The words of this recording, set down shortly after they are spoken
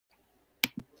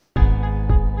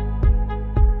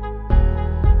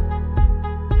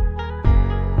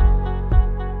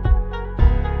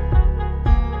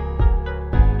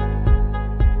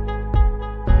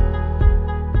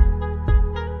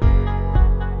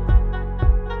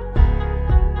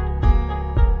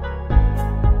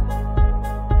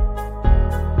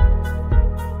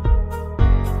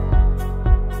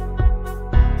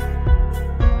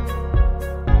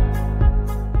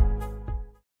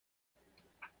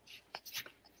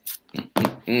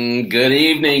Good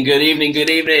evening, good evening, good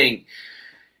evening.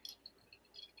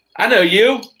 I know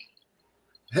you.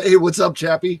 Hey, what's up,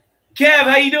 Chappie? Kev,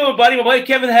 how you doing, buddy? My buddy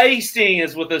Kevin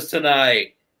Hastings is with us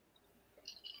tonight.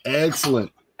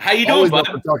 Excellent. How you doing, Always up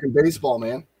bud? for talking baseball,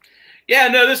 man. Yeah,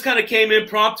 no, this kind of came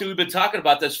impromptu. We've been talking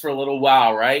about this for a little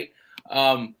while, right?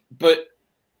 But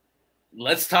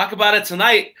let's talk about it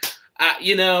tonight.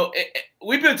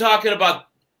 We've been talking about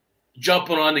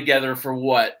jumping on together for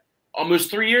what? Almost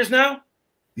 3 years now?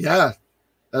 Yeah,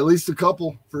 at least a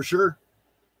couple for sure.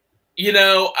 You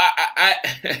know,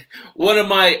 I one of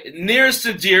my nearest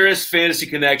and dearest fantasy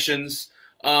connections.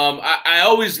 I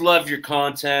always loved your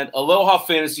content. Aloha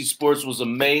Fantasy Sports was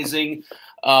amazing.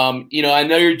 I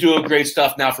know you're doing great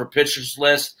stuff now for Pitchers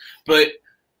List, but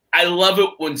I love it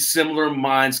when similar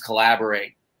minds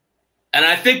collaborate. And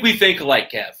I think we think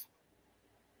alike, Kev.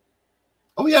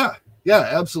 Oh yeah,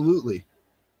 absolutely.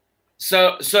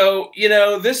 So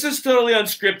this is totally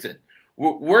unscripted.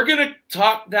 We're going to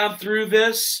talk down through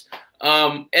this.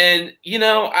 I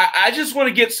just want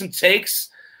to get some takes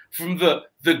from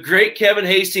the great Kevin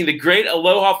Hastings, the great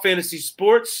Aloha Fantasy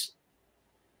Sports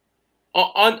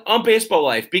on baseball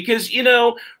life. Because,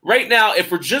 right now,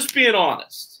 if we're just being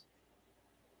honest,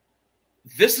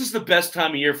 this is the best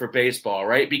time of year for baseball,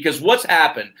 right? Because what's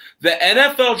happened? The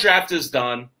NFL draft is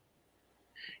done.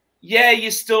 Yeah, you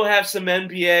still have some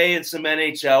NBA and some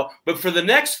NHL, but for the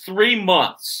next 3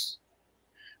 months,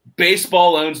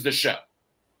 baseball owns the show.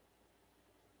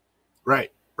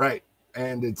 Right.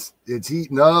 And it's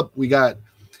heating up. We got,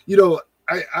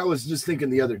 I was just thinking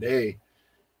the other day,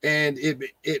 and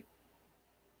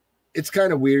it's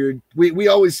kind of weird. We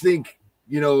always think,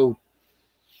 we all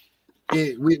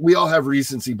have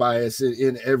recency bias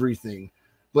in everything,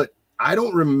 but I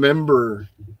don't remember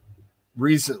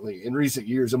in recent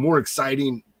years, a more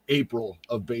exciting April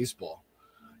of baseball.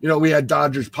 We had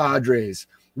Dodgers Padres.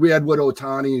 We had what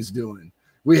Ohtani is doing.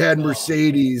 We had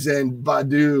Mercedes and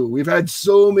Badu. We've had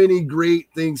so many great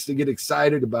things to get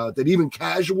excited about that even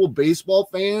casual baseball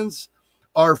fans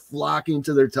are flocking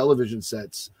to their television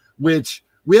sets, which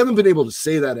we haven't been able to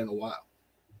say that in a while.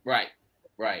 Right.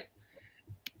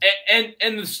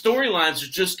 And the storylines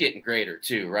are just getting greater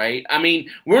too, right? I mean,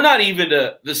 we're not even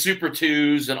to the Super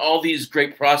Twos and all these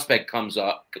great prospect coming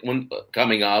up, and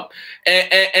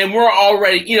we're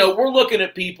already, we're looking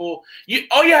at people.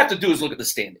 All you have to do is look at the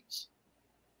standings.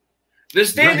 The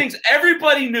standings, right.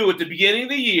 Everybody knew at the beginning of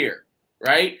the year,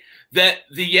 right, that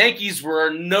the Yankees were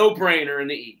a no-brainer in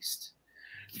the East.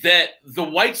 That the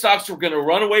White Sox were going to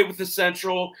run away with the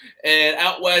Central, and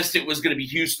out West it was going to be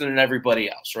Houston and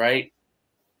everybody else, right?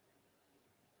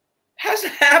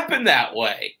 Hasn't happened that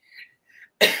way.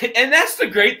 And that's the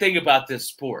great thing about this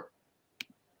sport.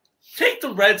 Take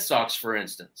the Red Sox, for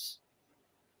instance.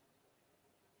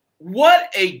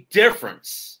 What a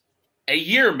difference a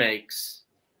year makes.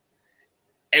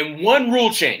 And one rule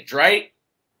change, right?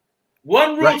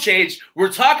 One rule change.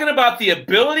 We're talking about the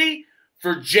ability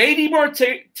for JD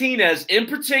Martinez in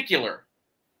particular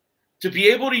to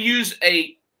be able to use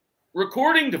a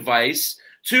recording device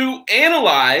to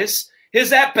analyze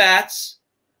his at-bats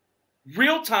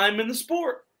real time in the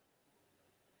sport.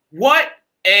 What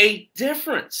a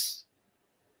difference.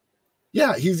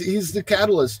 Yeah, he's the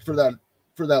catalyst for that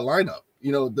lineup.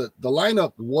 The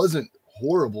lineup wasn't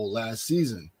horrible last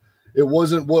season. It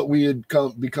wasn't what we had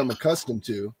become accustomed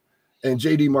to. And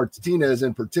JD Martinez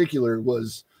in particular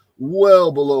was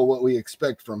well below what we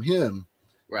expect from him.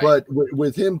 Right. But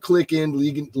with him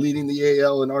leading the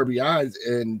AL and RBIs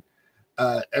and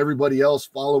everybody else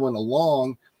following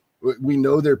along, we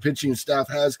know their pitching staff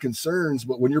has concerns,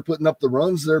 but when you're putting up the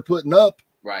runs they're putting up,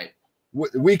 right,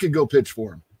 we could go pitch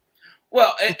for them.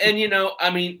 Well, and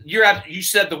you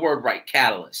said the word right,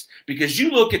 catalyst, because you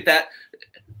look at that.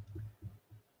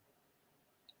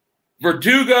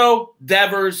 Verdugo,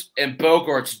 Devers, and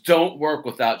Bogaerts don't work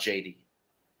without JD.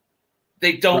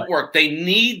 They don't work. They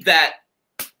need that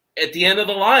at the end of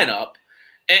the lineup,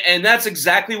 and that's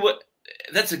exactly what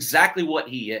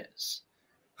he is.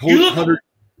 Hunter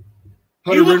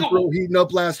Renfroe heating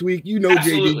up last week.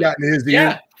 Absolutely. JD got in his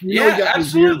ear. He got in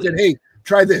his ear and said, "Hey,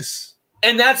 try this."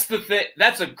 And that's the thing.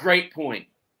 That's a great point.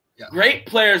 Yeah. Great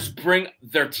players bring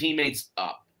their teammates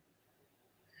up.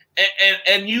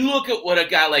 And you look at what a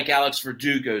guy like Alex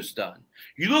Verdugo's done.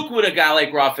 You look what a guy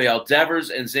like Rafael Devers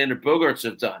and Xander Bogaerts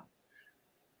have done.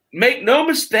 Make no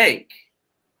mistake,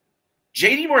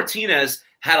 JD Martinez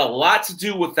had a lot to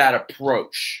do with that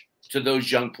approach to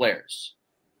those young players.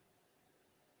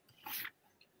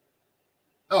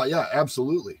 Oh, yeah,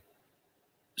 absolutely.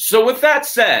 So with that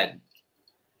said,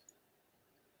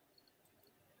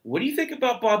 what do you think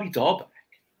about Bobby Dahlbeck?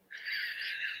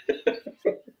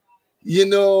 You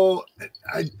know,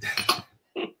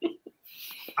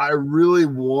 I really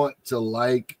want to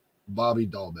like Bobby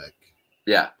Dahlbeck.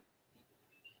 Yeah.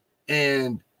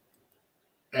 And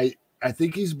I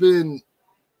think he's been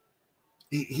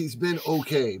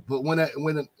okay, but when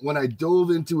I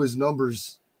dove into his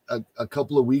numbers a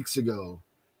couple of weeks ago,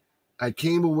 I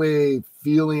came away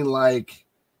feeling like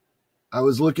I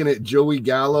was looking at Joey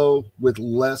Gallo with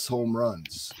less home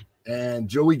runs, and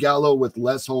Joey Gallo with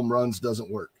less home runs doesn't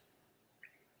work.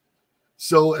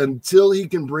 So until he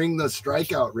can bring the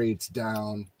strikeout rates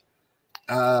down,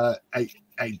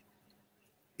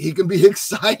 he can be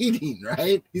exciting,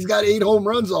 right? He's got 8 home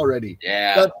runs already.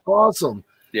 Yeah, that's awesome.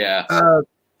 Yeah,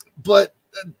 but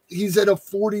he's at a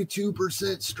 42%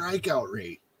 strikeout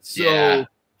rate, so yeah.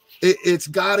 it's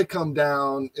got to come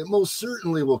down. It most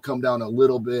certainly will come down a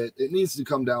little bit. It needs to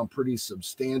come down pretty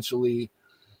substantially,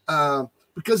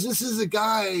 because this is a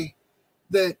guy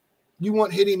that you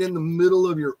want hitting in the middle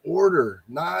of your order,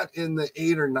 not in the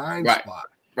 8 or 9 spot.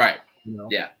 Right. You know?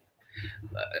 Yeah.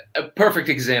 A perfect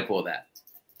example of that.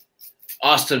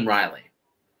 Austin Riley.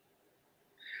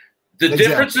 The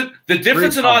difference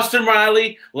in Austin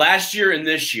Riley last year and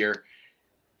this year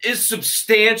is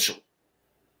substantial.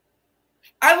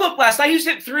 I looked last night. He was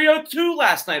hit 302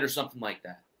 last night or something like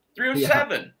that.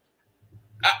 307.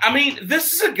 Yeah. I mean,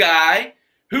 this is a guy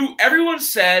who everyone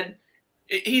said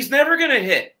he's never going to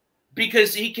hit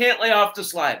because he can't lay off the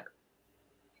slider.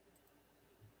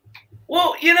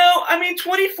 Well,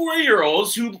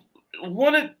 24-year-olds who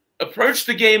want to approach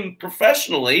the game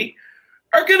professionally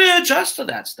are going to adjust to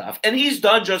that stuff. And he's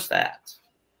done just that.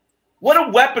 What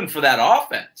a weapon for that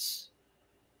offense.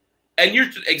 And you're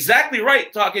exactly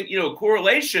right talking,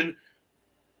 correlation.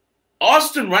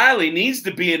 Austin Riley needs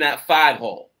to be in that 5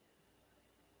 hole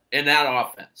in that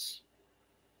offense.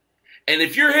 And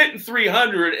if you're hitting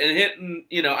 300 and hitting,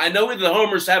 I know the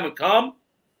homers haven't come.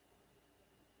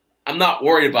 I'm not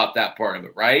worried about that part of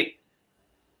it, right?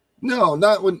 No,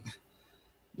 not when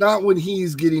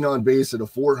he's getting on base at a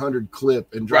 400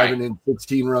 clip and driving in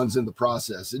 16 runs in the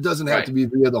process. It doesn't have to be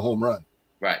via the home run.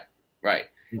 Right.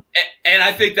 And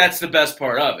I think that's the best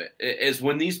part of it, is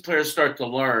when these players start to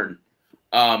learn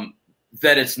that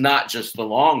it's not just the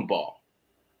long ball.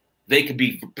 They could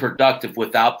be productive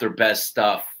without their best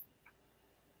stuff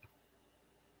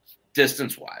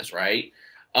distance-wise, right?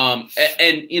 I've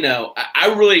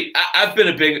been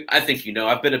a big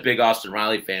Austin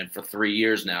Riley fan for 3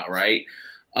 years now, right?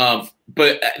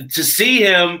 But to see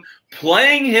him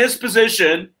playing his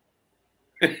position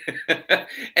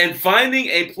and finding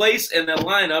a place in the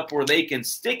lineup where they can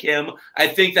stick him, I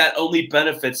think that only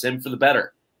benefits him for the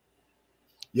better.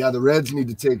 Yeah, the Reds need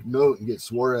to take note and get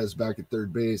Suarez back at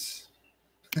third base.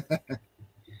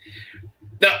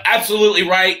 No, absolutely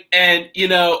right. And,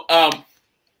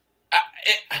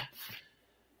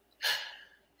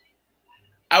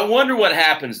 I wonder what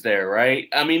happens there, right?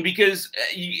 I mean, because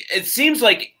it seems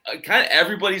like kind of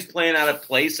everybody's playing out of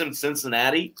place in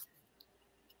Cincinnati.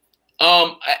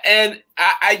 And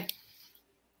I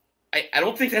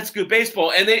don't think that's good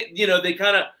baseball. And they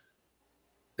kind of,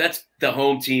 that's the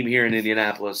home team here in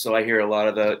Indianapolis. So I hear a lot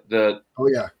of the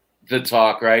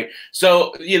talk, right?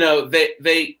 So,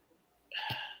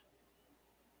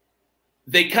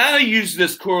 they kind of use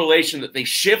this correlation that they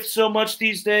shift so much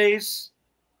these days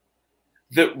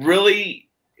that really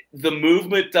the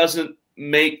movement doesn't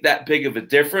make that big of a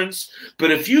difference.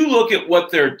 But if you look at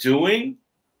what they're doing,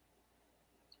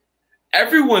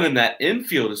 everyone in that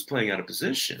infield is playing out of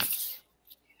position.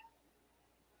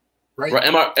 Right.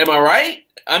 Am I right?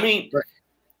 I mean, right.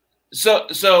 So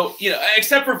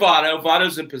except for Votto.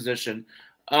 Votto's in position.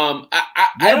 I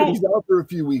don't. He's out for a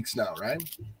few weeks now, right?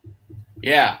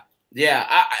 Yeah.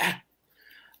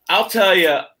 I'll tell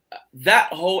you,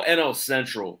 that whole NL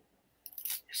Central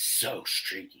is so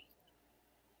streaky.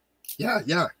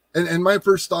 Yeah. And my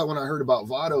first thought when I heard about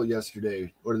Votto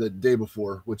yesterday or the day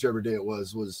before, whichever day it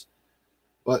was,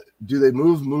 but do they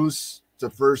move Moose to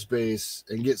first base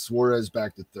and get Suarez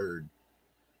back to third?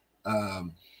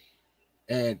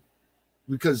 And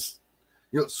because,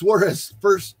 Suarez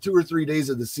first 2 or 3 days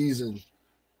of the season,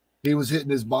 he was hitting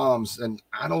his bombs, and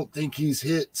I don't think he's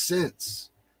hit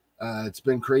since. It's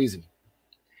been crazy.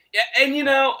 Yeah, and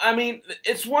I mean,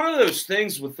 it's one of those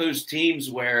things with those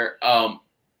teams where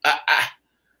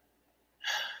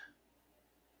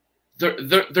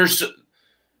there's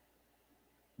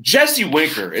Jesse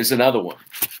Winker is another one.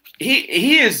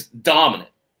 He is dominant,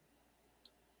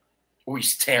 or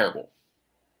he's terrible.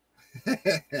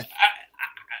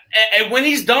 And when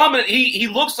he's dominant, he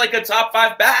looks like a top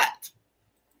 5 bat.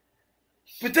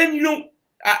 But then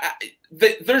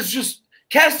there's just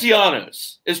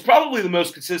Castellanos is probably the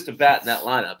most consistent bat in that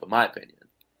lineup, in my opinion.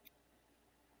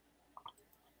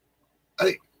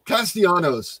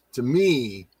 Castellanos, to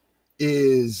me,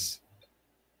 is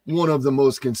one of the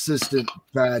most consistent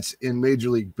bats in Major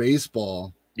League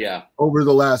Baseball. Yeah. Over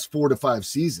the last 4 to 5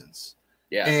 seasons.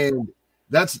 Yeah. And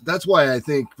that's why I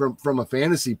think from a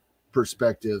fantasy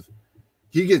perspective,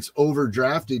 he gets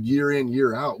overdrafted year in,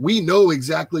 year out. We know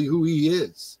exactly who he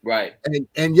is. Right.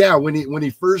 And yeah, when he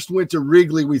first went to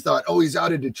Wrigley, we thought, oh, he's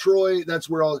out of Detroit. That's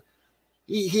where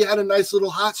he had a nice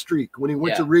little hot streak when he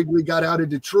went to Wrigley, got out of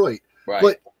Detroit. Right.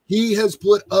 But he has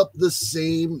put up the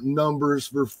same numbers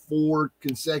for 4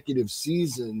 consecutive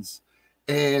seasons.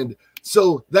 And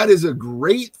so that is a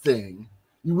great thing.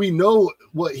 We know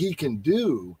what he can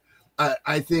do.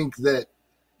 I think that,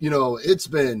 it's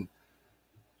been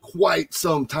quite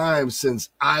some time since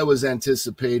I was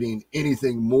anticipating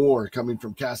anything more coming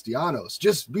from Castellanos.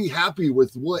 Just be happy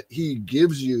with what he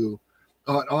gives you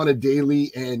on a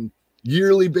daily and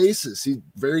yearly basis. He's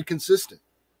very consistent.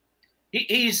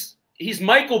 He's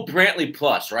Michael Brantley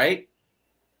plus, right?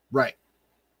 Right.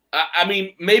 I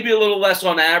mean, maybe a little less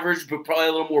on average, but probably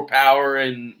a little more power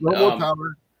and a little more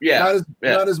power. Yeah,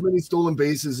 not as many stolen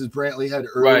bases as Brantley had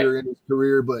earlier in his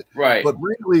career, but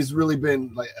Brantley's really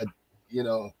been like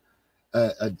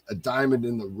a diamond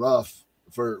in the rough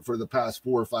for the past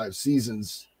 4 or 5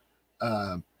 seasons.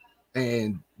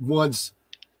 And once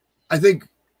I think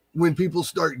when people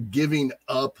start giving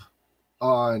up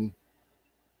on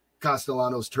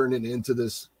Castellanos turning into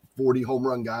this 40 home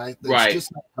run guy, that's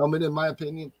just not coming, in my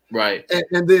opinion. Right.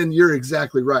 And then you're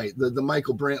exactly right. The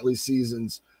Michael Brantley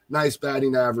seasons, nice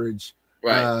batting average,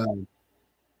 right?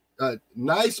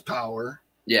 Nice power,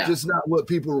 just not what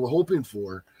people were hoping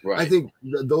for. Right. I think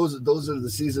those are the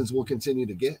seasons we'll continue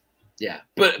to get. Yeah,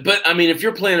 but I mean, if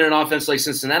you're playing an offense like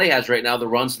Cincinnati has right now, the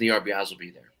runs and the RBIs will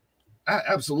be there.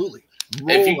 Absolutely,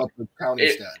 roll up the counting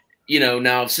stat.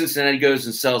 Now if Cincinnati goes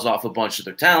and sells off a bunch of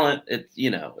their talent,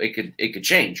 it could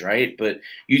change, right? But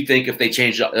you think if they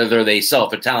change, or they sell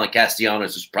off a talent,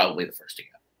 Castellanos is probably the first to go.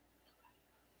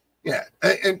 Yeah,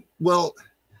 and well,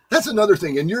 that's another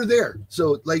thing. And you're there,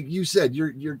 so like you said,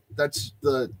 you're that's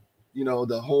the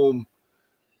home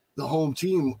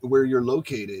team where you're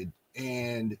located,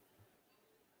 and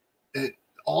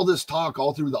all this talk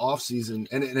all through the offseason,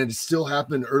 and it still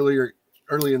happened early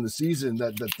in the season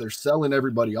that they're selling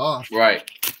everybody off. Right.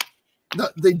 No,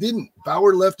 they didn't.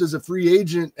 Bauer left as a free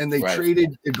agent, and they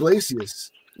traded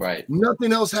Iglesias. Right.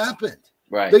 Nothing else happened.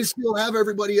 Right. They still have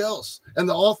everybody else. And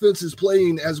the offense is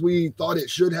playing as we thought it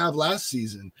should have last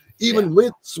season, even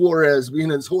with Suarez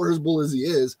being as horrible as he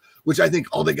is, which I think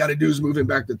all they got to do is move him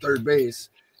back to third base.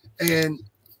 And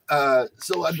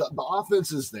so the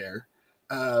offense is there.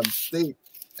 They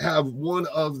have one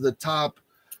of the top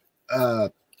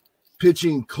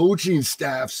pitching coaching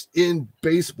staffs in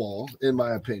baseball, in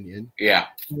my opinion. Yeah.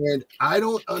 And I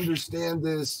don't understand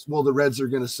this. Well, the Reds are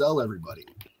going to sell everybody.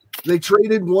 They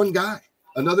traded one guy.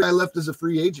 Another guy left as a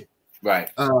free agent.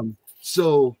 Right.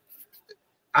 So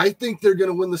I think they're going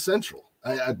to win the Central.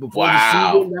 Before the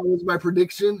season, that was my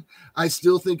prediction. I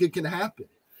still think it can happen.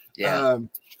 Yeah.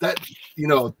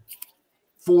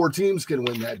 4 teams can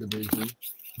win that division,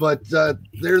 but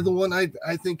they're the one I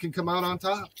think can come out on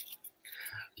top.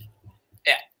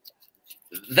 Yeah.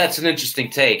 That's an interesting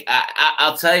take.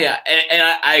 I'll tell you,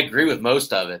 and I agree with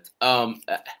most of it.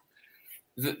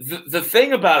 The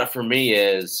thing about it for me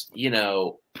is,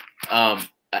 you're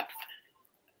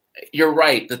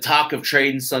right. The talk of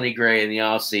trading Sonny Gray in the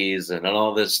offseason and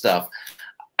all this stuff.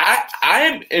 I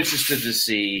am interested to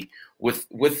see with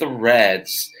the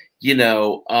Reds,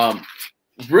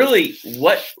 really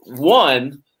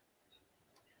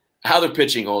how their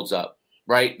pitching holds up,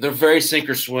 right? They're very sink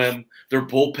or swim. Their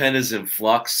bullpen is in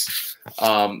flux.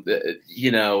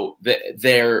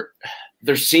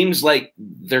 There seems like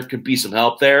there could be some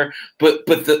help there, but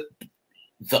the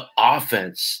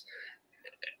offense.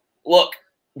 Look,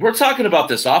 we're talking about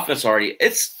this offense already.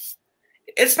 It's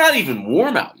not even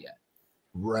warm out yet.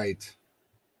 Right.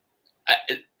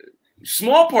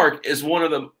 Small Park is one of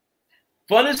the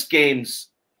funnest games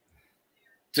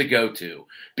to go to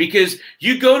because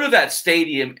you go to that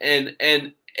stadium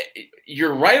and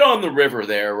you're right on the river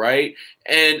there, right?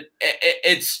 And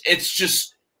it's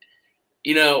just.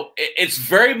 It's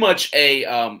very much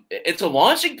it's a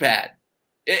launching pad,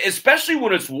 especially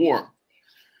when it's warm.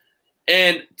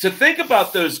 And to think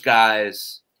about those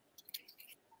guys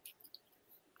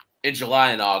in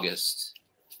July and August,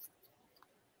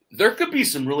 there could be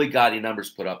some really gaudy numbers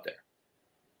put up there.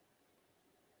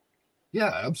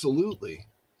 Yeah, absolutely.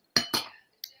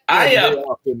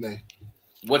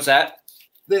 What's that?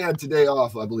 they had today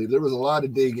off, I believe. There was a lot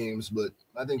of day games, but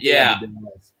I think they had the day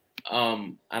off.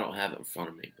 I don't have it in front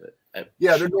of me, but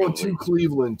they're going to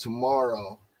Cleveland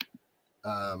tomorrow.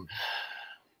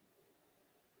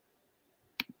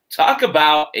 Talk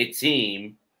about a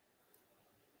team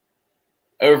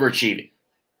overachieving.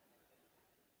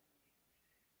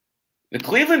 The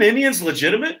Cleveland Indians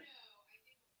legitimate?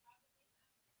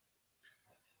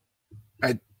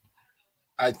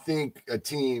 I think a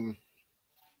team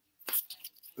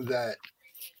that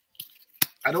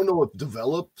I don't know if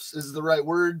develops is the right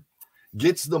word,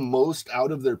 gets the most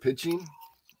out of their pitching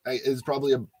is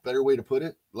probably a better way to put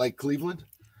it. Like Cleveland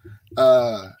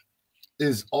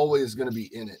is always going to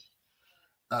be in it,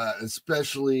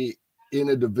 especially in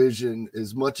a division.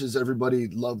 As much as everybody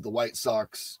loved the White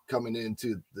Sox coming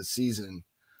into the season,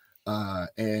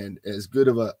 and as good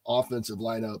of an offensive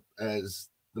lineup as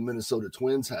the Minnesota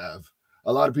Twins have,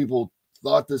 a lot of people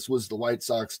thought this was the White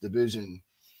Sox division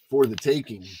for the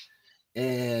taking.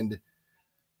 And,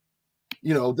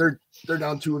 they're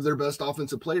down two of their best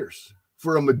offensive players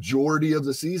for a majority of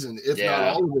the season, if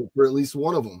not all of it, for at least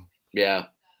one of them. Yeah.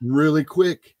 Really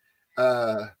quick.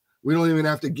 We don't even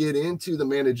have to get into the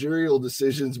managerial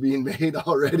decisions being made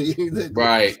already that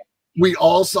right. we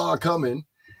all saw coming.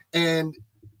 And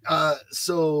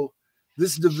so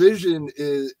this division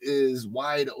is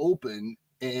wide open.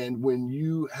 And when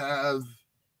you have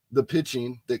the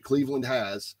pitching that Cleveland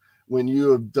has, when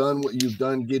you have done what you've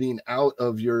done getting out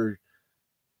of your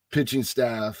pitching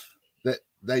staff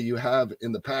that you have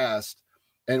in the past,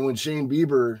 and when Shane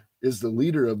Bieber is the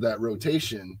leader of that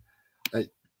rotation,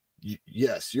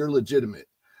 yes, you're legitimate.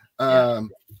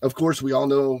 Of course, we all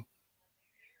know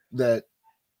that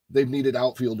they've needed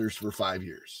outfielders for 5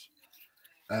 years.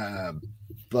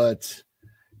 But,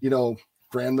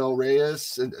 Franmil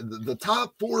Reyes and the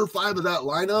top 4 or 5 of that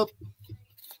lineup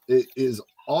is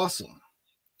awesome.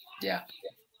 Yeah.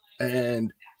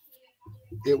 And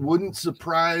it wouldn't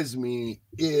surprise me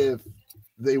if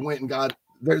they went and got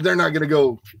they're not going to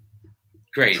go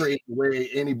trade away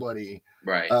anybody,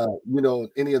 right?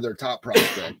 Any of their top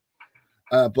prospects.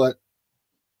 But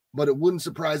it wouldn't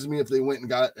surprise me if they went and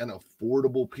got an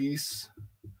affordable piece.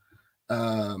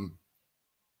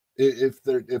 If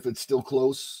it's still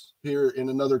close here in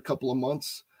another couple of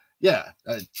months,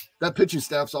 that pitching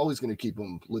staff's always going to keep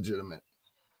them legitimate.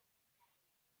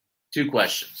 2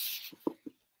 questions.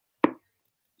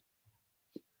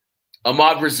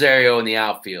 Ahmad Rosario in the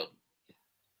outfield.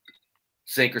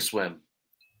 Sink or swim?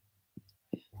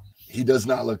 He does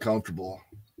not look comfortable.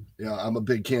 I'm a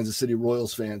big Kansas City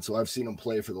Royals fan, so I've seen him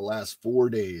play for the last 4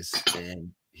 days,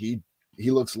 and he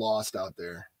looks lost out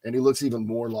there, and he looks even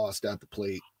more lost at the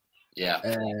plate. Yeah.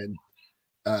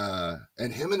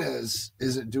 And Jimenez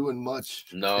isn't doing much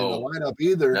in the lineup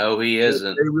either. No, he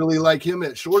isn't. They really like him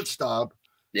at shortstop.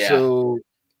 Yeah. So,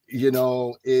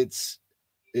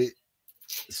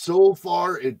 so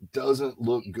far it doesn't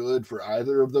look good for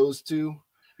either of those two.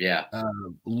 Yeah.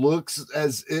 Looks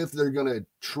as if they're going to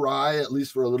try at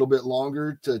least for a little bit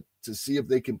longer to see if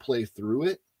they can play through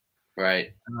it.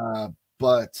 Right.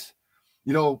 But,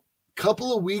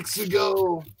 couple of weeks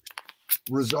ago,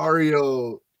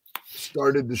 Rosario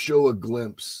started to show a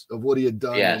glimpse of what he had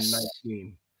done in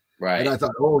 19. Right. And I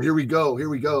thought, oh, here we go.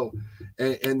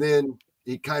 And then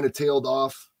he kind of tailed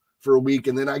off for a week.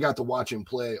 And then I got to watch him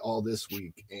play all this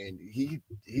week. And he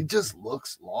just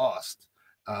looks lost.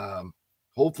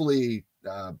 Hopefully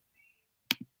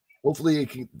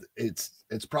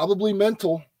it's probably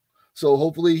mental. So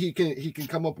hopefully he can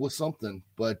come up with something.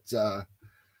 But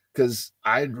because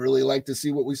I'd really like to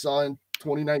see what we saw in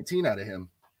 2019 out of him.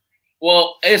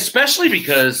 Well, especially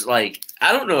because, I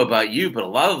don't know about you, but a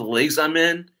lot of the leagues I'm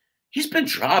in, he's been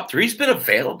dropped or he's been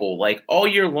available, all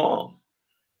year long.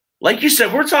 Like you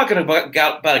said, we're talking about a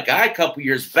guy a couple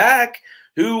years back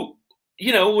who,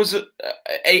 was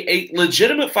a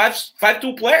legitimate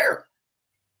five-tool player.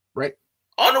 Right.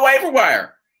 On the waiver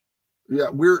wire. Yeah,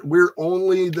 we're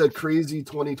only the crazy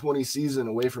 2020 season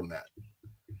away from that.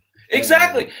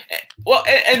 Exactly. Well,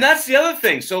 and that's the other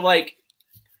thing. So,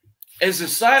 as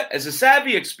a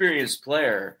savvy, experienced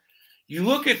player, you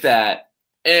look at that,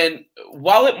 and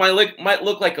while it might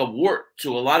look like a wart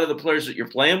to a lot of the players that you're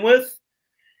playing with,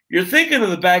 you're thinking in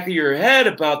the back of your head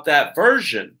about that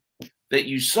version that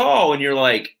you saw, and you're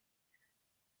like,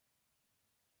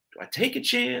 do I take a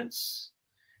chance?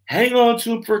 Hang on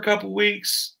to him for a couple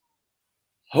weeks?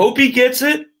 Hope he gets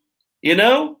it,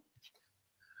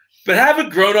 But having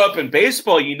grown up in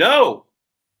baseball,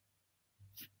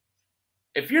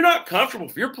 if you're not comfortable,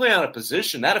 if you're playing out of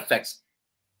position, that affects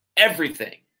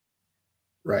everything.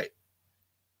 Right.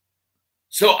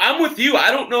 So I'm with you.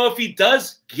 I don't know if he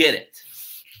does get it.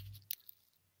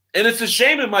 And it's a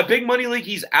shame in my big money league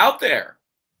he's out there.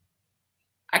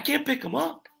 I can't pick him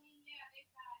up.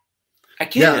 I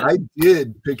can't. Yeah, I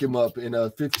did pick him up in a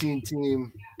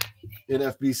 15-team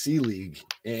NFBC league.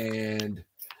 And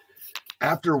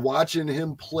after watching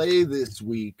him play this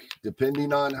week,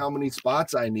 depending on how many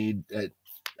spots I need,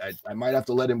 I might have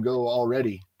to let him go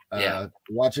already.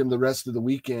 Watch him the rest of the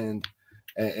weekend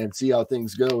and see how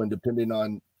things go. And depending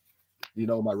on,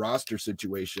 my roster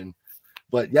situation.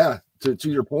 But yeah, to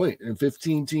your point, in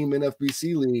 15-team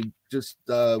NFBC league, just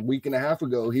a week and a half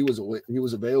ago, he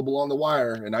was available on the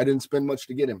wire, and I didn't spend much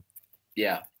to get him.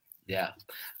 Yeah.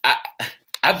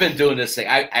 I've been doing this thing.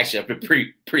 I've been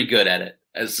pretty good at it.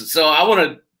 So I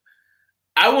want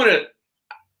to.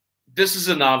 This is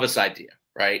a novice idea,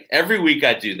 right? Every week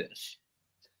I do this.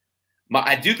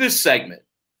 I do this segment.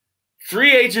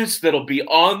 Free agents that'll be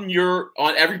on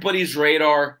everybody's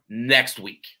radar next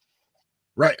week.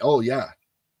 Right. Oh yeah,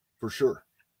 for sure.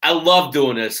 I love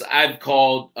doing this. I've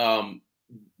called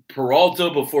Peralta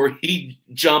before he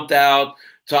jumped out.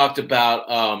 Talked about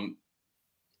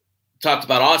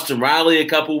Austin Riley a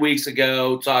couple weeks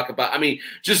ago.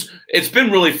 It's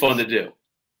been really fun to do.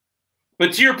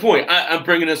 But to your point, I'm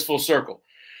bringing this full circle.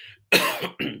 How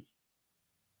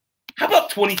about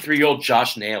 23-year-old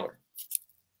Josh Naylor?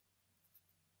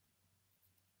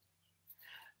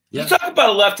 Yeah. You talk about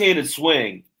a left-handed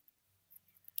swing,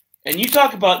 and you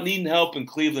talk about needing help in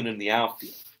Cleveland in the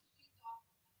outfield.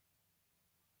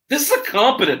 This is a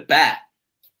competent bat.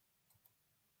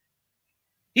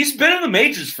 He's been in the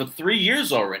majors for 3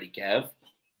 years already, Kev.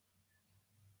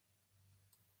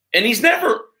 And he's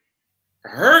never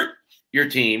hurt your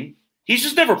team. He's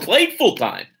just never played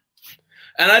full-time.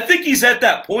 And I think he's at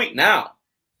that point now.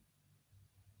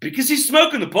 Because he's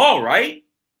smoking the ball, right?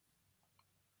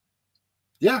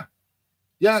 Yeah.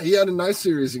 Yeah, he had a nice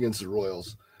series against the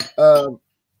Royals.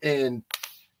 And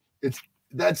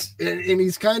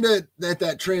he's kind of at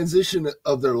that transition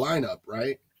of their lineup,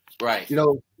 right? Right.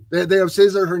 They have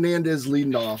Cesar Hernandez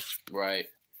leading off. Right.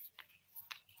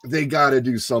 They got to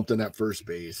do something at first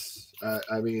base.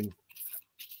 I'm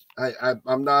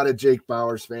not a Jake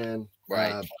Bauers fan.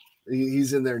 Right.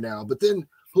 He's in there now. But then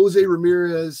Jose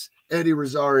Ramirez, Eddie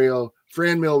Rosario,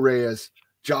 Franmil Reyes,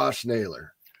 Josh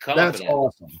Naylor. That's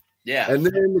awesome. Yeah. And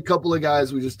then a couple of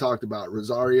guys we just talked about,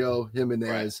 Rosario,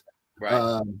 Jimenez.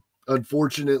 Right.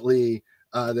 Unfortunately,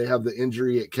 they have the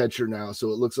injury at catcher now, so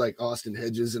it looks like Austin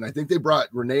Hedges, and I think they brought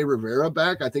Rene Rivera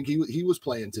back. I think he was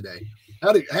playing today.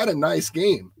 Had a nice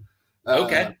game.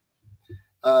 Okay.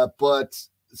 But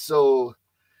so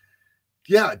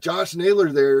yeah, Josh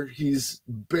Naylor there, he's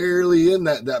barely in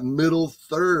that middle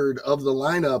third of the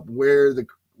lineup where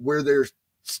they're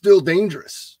still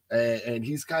dangerous, and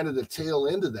he's kind of the tail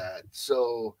end of that.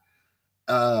 So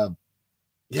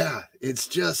yeah, it's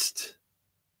just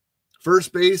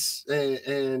first base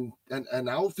and an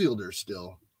outfielder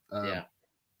still.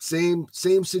 Same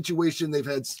situation they've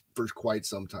had for quite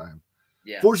some time.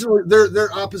 Yeah. Fortunately,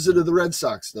 they're opposite of the Red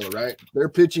Sox, though, right? Their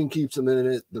pitching keeps them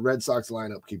in it. The Red Sox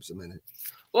lineup keeps them in it.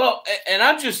 Well, and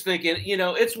I'm just thinking,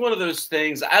 it's one of those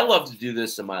things. I love to do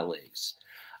this in my leagues.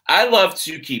 I love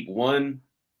to keep one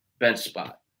bench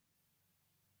spot.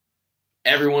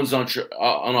 Everyone's on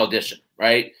audition,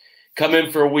 right? Come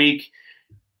in for a week.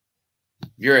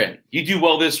 You're in. You do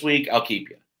well this week, I'll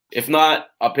keep you. If not,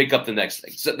 I'll pick up the next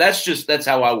thing. So that's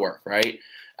how I work, right?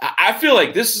 I feel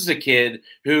like this is a kid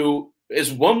who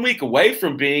is 1 week away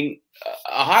from being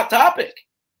a hot topic.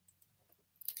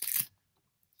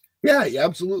 Yeah, he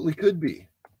absolutely could be.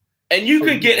 And you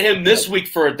can get him this week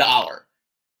for $1.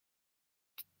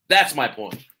 That's my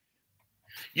point.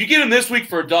 You get him this week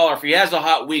for $1. If he has a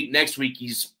hot week, next week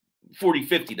he's $40,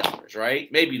 $50, right?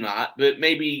 Maybe not, but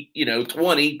maybe,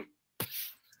 20.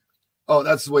 Oh,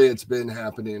 that's the way it's been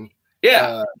happening.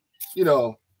 Yeah.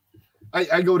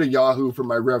 I go to Yahoo for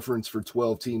my reference for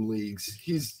 12-team leagues.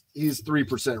 He's 3%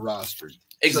 rostered.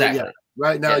 Exactly. So, yeah,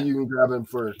 right now you can grab him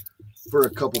for a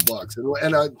couple bucks.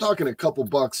 And I'm talking a couple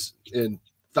bucks in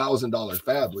 $1,000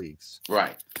 fab leagues.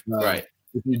 Right. Right.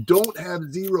 If you don't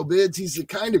have zero bids, he's the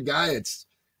kind of guy it's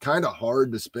kind of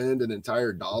hard to spend an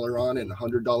entire dollar on in a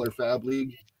 $100 fab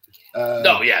league.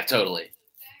 No, yeah, totally.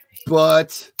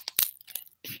 But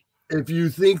if you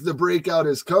think the breakout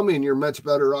is coming, you're much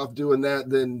better off doing that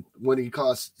than when he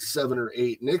costs 7 or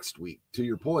 8 next week, to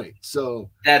your point. So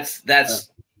that's the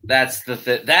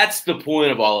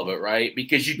point of all of it, right?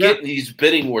 Because you get these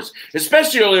bidding wars,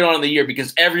 especially early on in the year,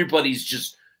 because everybody's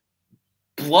just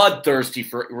bloodthirsty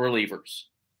for relievers.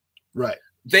 Right.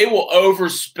 They will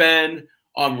overspend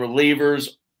on relievers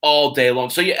all day long.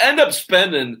 So you end up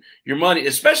spending your money,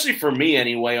 especially for me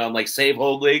anyway, on like save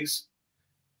hold leagues.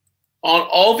 on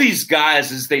all these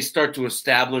guys as they start to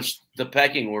establish the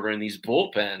pecking order in these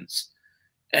bullpens.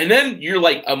 And then you're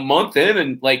like a month in,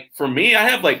 and like for me, I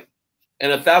have like in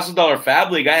 $1,000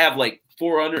 Fab League, I have like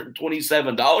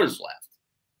 $427 left,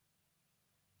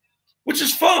 which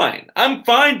is fine. I'm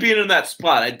fine being in that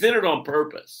spot. I did it on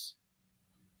purpose.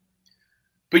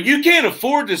 But you can't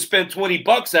afford to spend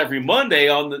 $20 every Monday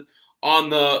on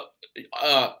the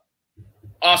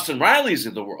Austin Rileys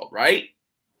of the world, right?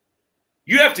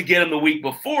 You have to get them the week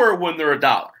before when they're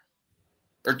 $1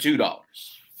 or $2.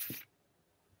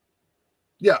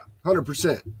 Yeah,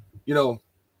 100%. You know,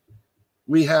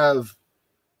 we have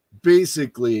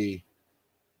basically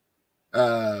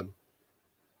between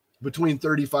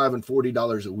 $35 and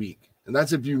 $40 a week. And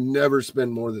that's if you never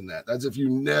spend more than that. That's if you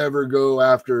never go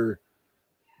after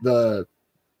the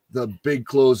big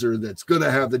closer that's going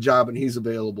to have the job and he's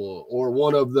available, or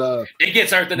one of the it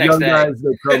gets hurt the next day guys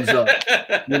that comes up,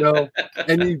 you know,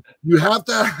 and you have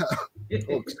to have,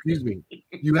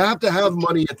 you have to have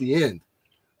money at the end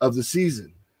of the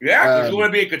season. Yeah, because you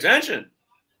want to be in contention.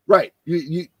 Right.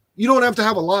 You don't have to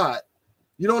have a lot.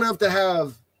 You don't have to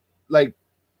have like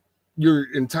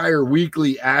your entire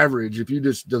weekly average if you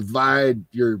just divide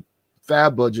your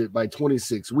fab budget by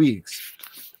 26 weeks.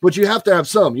 But you have to have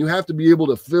some. You have to be able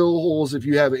to fill holes if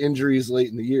you have injuries late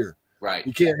in the year. Right.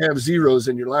 You can't have zeros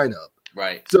in your lineup.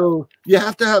 Right. So you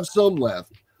have to have some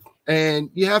left. And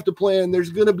you have to plan.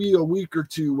 There's going to be a week or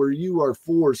two where you are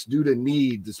forced, due to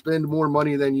need, to spend more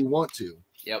money than you want to.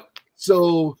 Yep.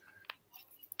 So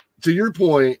to your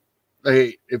point,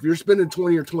 hey, if you're spending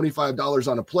 $20 or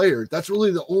 $25 on a player, that's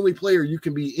really the only player you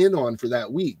can be in on for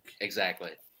that week. Exactly.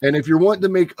 And if you're wanting to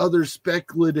make other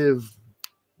speculative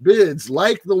bids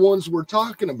like the ones we're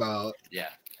talking about, yeah,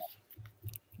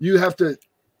 you have to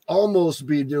almost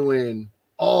be doing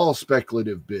all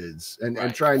speculative bids and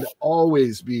trying to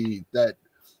always be that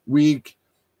week,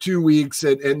 2 weeks.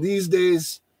 And these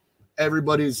days,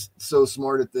 everybody's so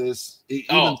smart at this,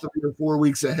 even 3 or 4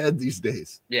 weeks ahead these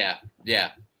days. Yeah,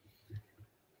 yeah.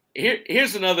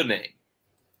 Here's another name.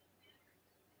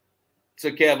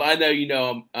 So, Kev, I know you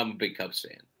know I'm a big Cubs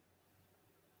fan.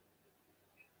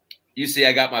 You see,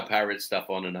 I got my Pirates stuff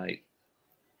on tonight.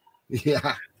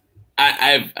 Yeah.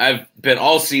 I've been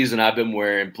all season. I've been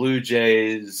wearing Blue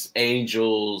Jays,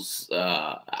 Angels.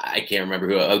 I can't remember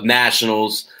who.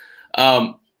 Nationals.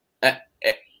 I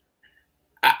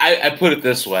put it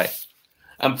this way: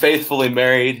 I'm faithfully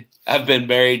married. I've been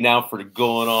married now for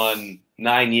going on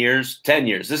 9 years, 10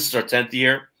 years. This is our 10th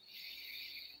year.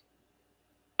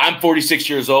 I'm 46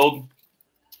 years old.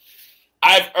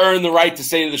 I've earned the right to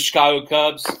say to the Chicago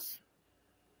Cubs,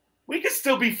 we can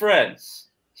still be friends.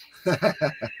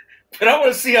 But I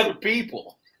want to see other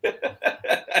people.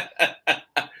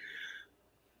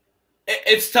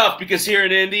 It's tough because here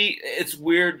in Indy, it's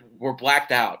weird. We're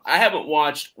blacked out. I haven't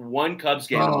watched one Cubs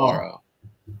game tomorrow.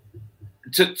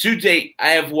 To date,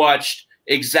 I have watched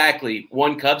exactly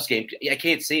one Cubs game. I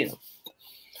can't see them.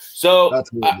 So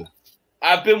that's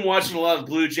I've been watching a lot of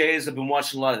Blue Jays. I've been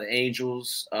watching a lot of the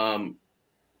Angels.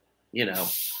 You know,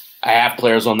 I have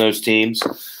players on those teams.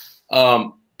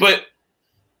 But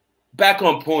back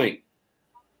on point,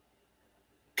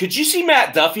 could you see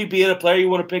Matt Duffy being a player you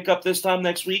want to pick up this time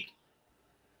next week?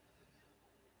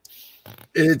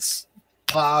 It's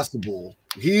possible.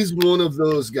 He's one of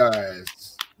those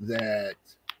guys that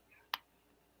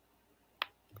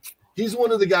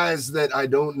I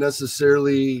don't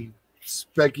necessarily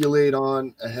speculate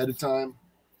on ahead of time.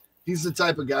 He's the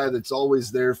type of guy that's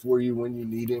always there for you when you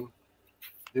need him.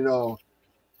 You know,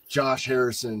 Josh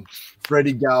Harrison,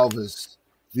 Freddie Galvis,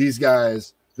 these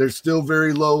guys, they're still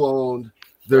very low owned.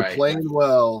 They're playing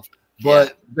well,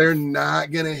 but they're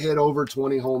not going to hit over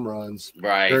 20 home runs.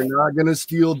 Right. They're not going to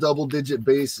steal double-digit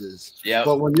bases. Yep.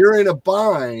 But when you're in a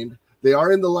bind, they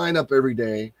are in the lineup every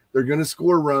day. They're going to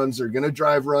score runs. They're going to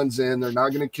drive runs in. They're not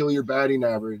going to kill your batting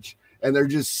average. And they're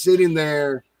just sitting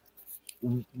there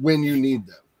when you need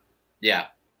them. Yeah.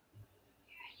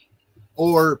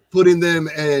 Or putting them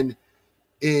in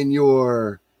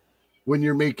your when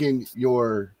you're making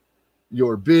your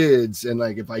bids, and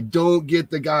like, if I don't get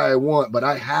the guy I want, but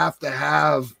I have to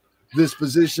have this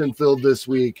position filled this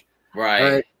week.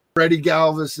 Right. Freddie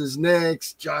Galvis is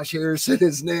next. Josh Harrison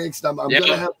is next. I'm going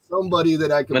to have somebody that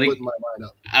I can put in my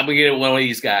lineup. I'm going to get one of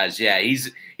these guys. Yeah.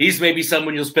 He's maybe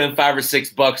someone you'll spend $5 or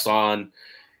 $6 on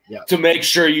to make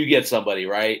sure you get somebody,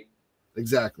 right?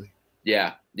 Exactly.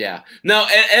 Yeah. Yeah. No,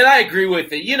 and I agree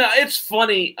with it. You know, it's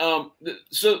funny.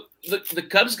 So the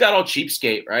Cubs got all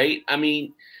cheapskate, right? I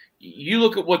mean, you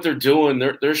look at what they're doing.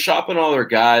 They're shopping all their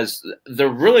guys. They're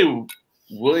really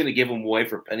willing to give them away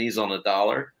for pennies on the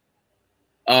dollar.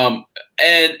 And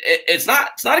it's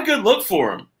not a good look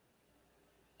for him.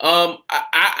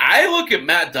 I look at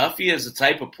Matt Duffy as the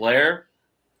type of player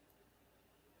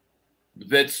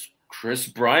that's Chris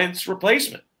Bryant's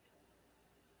replacement.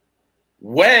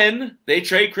 When they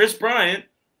trade Chris Bryant,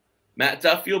 Matt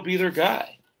Duffy will be their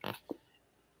guy.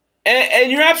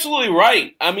 And you're absolutely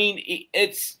right. I mean,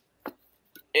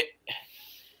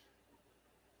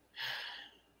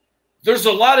 there's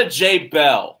a lot of Jay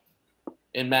Bell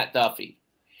in Matt Duffy.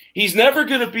 He's never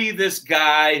going to be this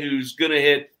guy who's going to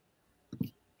hit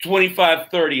 25,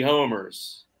 30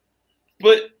 homers.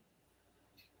 But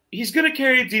he's going to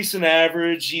carry a decent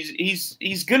average.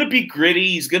 He's going to be gritty.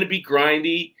 He's going to be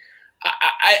grindy.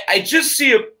 I just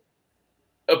see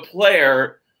a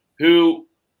player who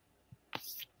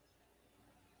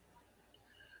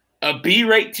a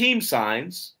B-rate team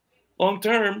signs long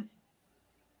term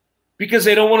because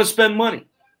they don't want to spend money.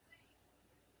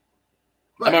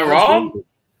 Am I wrong?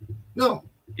 No.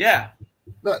 Yeah.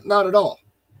 Not at all.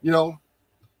 You know,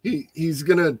 he's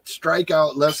going to strike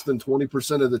out less than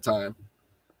 20% of the time.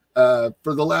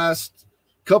 For the last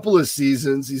couple of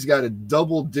seasons, he's got a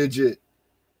double-digit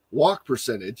walk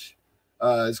percentage.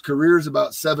 His career is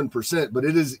about 7%, but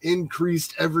it has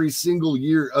increased every single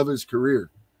year of his career.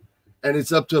 And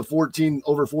it's up to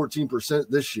over 14%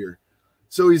 this year.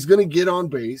 So he's going to get on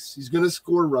base. He's going to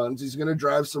score runs. He's going to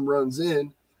drive some runs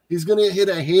in. He's going to hit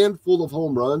a handful of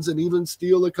home runs and even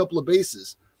steal a couple of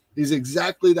bases. He's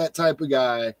exactly that type of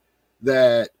guy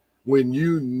that when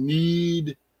you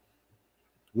need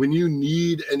an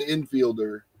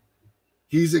infielder,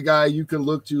 he's a guy you can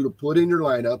look to put in your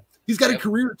lineup. He's got a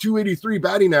career 283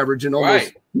 batting average and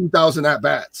almost 2,000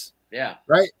 at-bats. Yeah.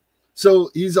 Right?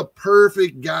 So he's a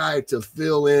perfect guy to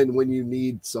fill in when you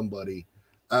need somebody,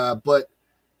 but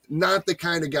not the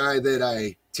kind of guy that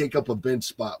I take up a bench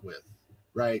spot with,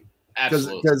 right?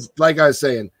 Absolutely. Because like I was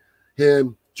saying,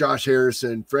 him, Josh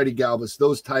Harrison, Freddie Galvis,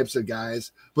 those types of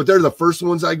guys, but they're the first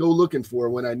ones I go looking for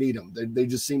when I need them. They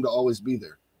just seem to always be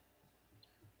there.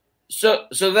 So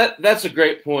that's a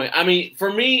great point. I mean,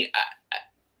 for me,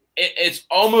 it's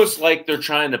almost like they're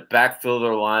trying to backfill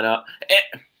their lineup.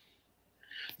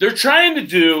 They're trying to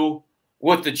do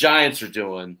what the Giants are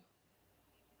doing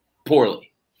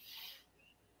poorly.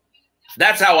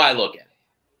 That's how I look at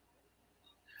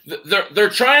it. They're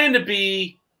trying to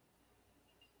be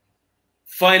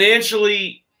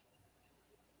financially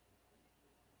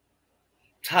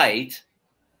tight,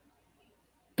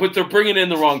 but they're bringing in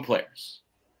the wrong players.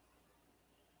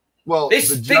 Well,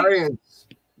 Giants,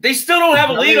 they still don't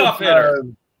have a leadoff hitter.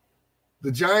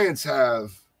 The Giants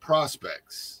have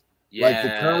prospects. Yes. Like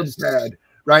the Cubs had,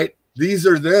 right? These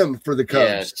are them for the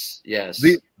Cubs. Yes.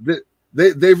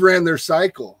 They've ran their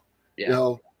cycle. Yeah. You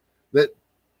know, that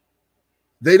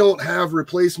they don't have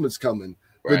replacements coming.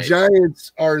 Right. The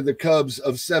Giants are the Cubs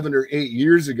of 7 or 8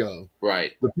 years ago.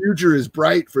 Right. The future is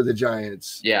bright for the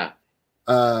Giants. Yeah.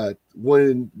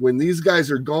 When these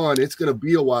guys are gone, it's going to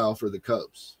be a while for the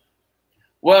Cubs.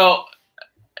 Well,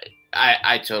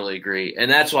 I totally agree.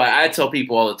 And that's why I tell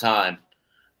people all the time,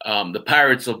 the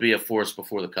Pirates will be a force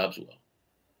before the Cubs will.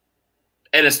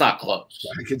 And it's not close.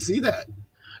 I can see that.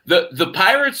 The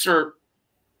Pirates are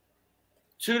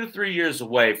 2 to 3 years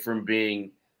away from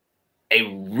being a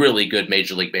really good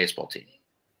Major League Baseball team.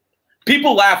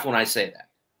 People laugh when I say that.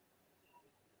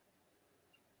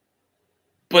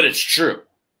 But it's true.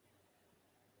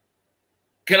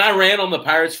 Can I rant on the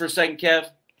Pirates for a second, Kev?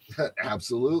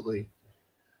 Absolutely.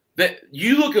 That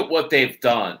you look at what they've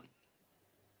done.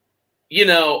 You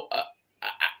know,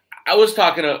 I was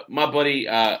talking to my buddy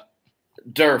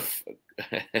Durf,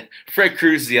 Fred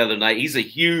Cruz, the other night. He's a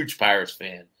huge Pirates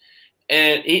fan.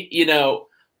 And, you know,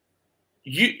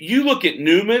 you look at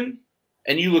Newman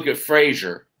and you look at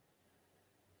Frazier.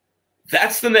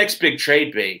 That's the next big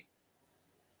trade bait.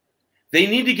 They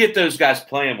need to get those guys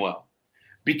playing well.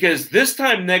 Because this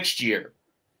time next year,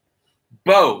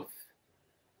 both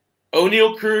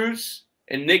O'Neal Cruz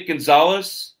and Nick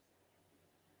Gonzalez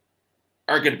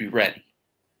are going to be ready.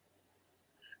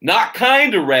 Not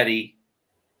kind of ready,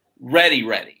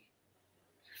 ready.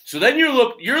 So then you're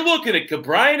looking at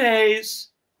Brian Hayes,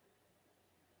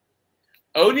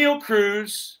 O'Neal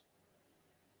Cruz,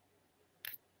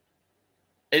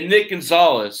 and Nick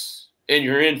Gonzalez in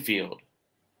your infield.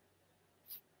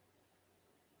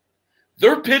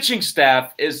 Their pitching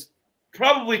staff is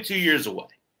probably 2 years away.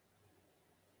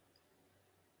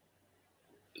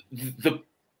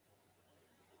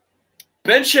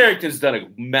 Ben Cherington's done a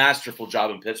masterful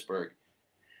job in Pittsburgh.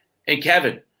 And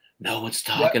Kevin, no one's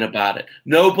talking about it.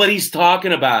 Nobody's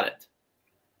talking about it.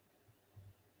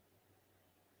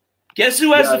 Guess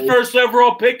who has the first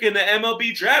overall pick in the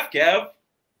MLB draft, Kev?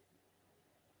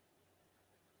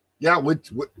 Yeah, what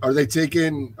are they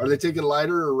taking? Are they taking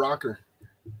Leiter or Rocker?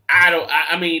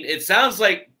 I mean, it sounds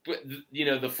like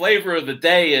the flavor of the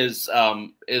day is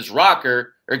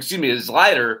Rocker, or excuse me, is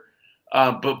Leiter.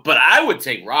 But I would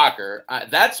take Rocker.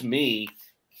 That's me.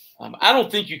 I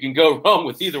don't think you can go wrong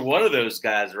with either one of those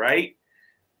guys, right?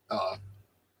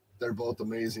 They're both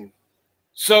amazing.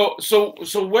 So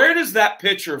where does that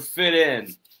pitcher fit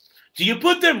in? Do you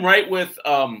put them right with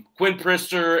Quinn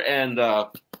Priester and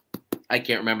I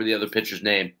can't remember the other pitcher's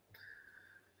name?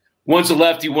 One's a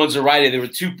lefty, one's a righty. They were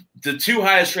the two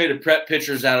highest rated prep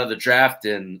pitchers out of the draft,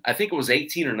 and I think it was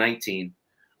 18 or 19.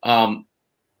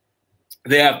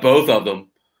 They have both of them,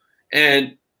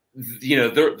 and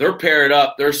they're paired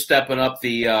up. They're stepping up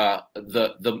the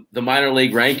minor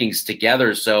league rankings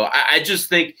together. So I just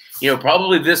think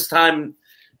probably this time,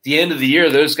 the end of the year,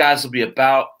 those guys will be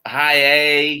about high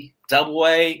A, double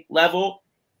A level.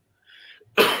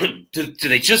 Do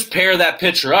they just pair that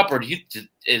pitcher up, or do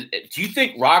you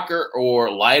think Rocker or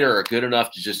Leiter are good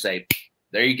enough to just say,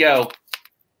 there you go?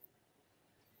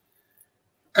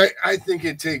 I think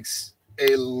it takes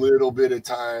a little bit of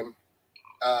time,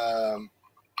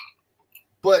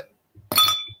 but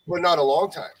not a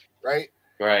long time, right?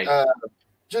 Right.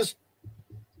 Just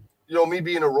me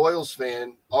being a Royals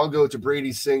fan, I'll go to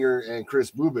Brady Singer and Chris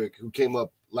Bubic, who came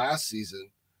up last season.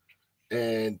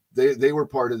 And they were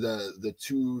part of the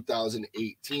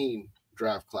 2018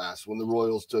 draft class when the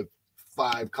Royals took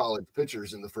 5 college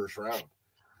pitchers in the first round.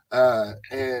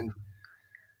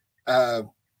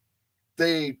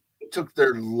 They took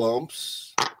their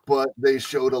lumps, but they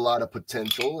showed a lot of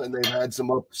potential, and they've had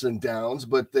some ups and downs,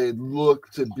 but they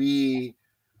look to be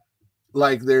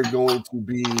like they're going to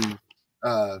be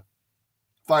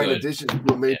fine additions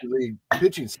to a major league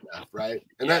pitching staff, right?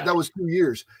 And that was 2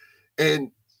 years.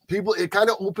 And it kind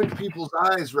of opened people's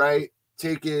eyes, right?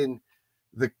 Taking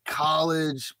the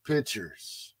college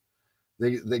pitchers,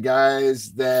 the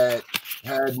guys that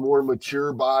had more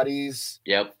mature bodies,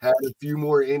 had a few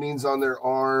more innings on their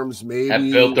arms, maybe have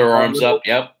built their arms up,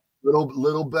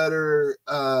 little better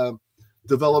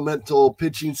developmental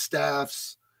pitching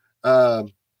staffs,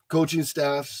 coaching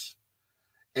staffs.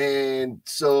 And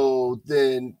so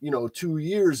then 2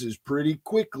 years is pretty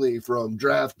quickly from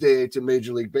draft day to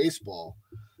Major League Baseball.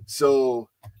 So,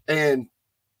 and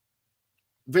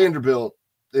Vanderbilt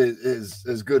is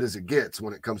as good as it gets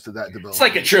when it comes to that development. It's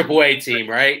like a AAA team,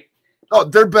 right? Oh,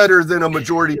 they're better than a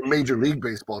majority of Major League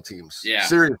Baseball teams. Yeah,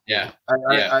 seriously. Yeah,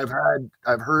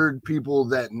 I've heard people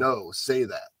that say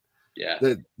that. Yeah,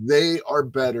 that they are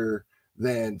better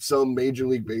than some Major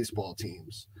League Baseball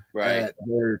teams. Right.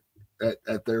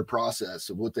 At their process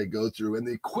of what they go through and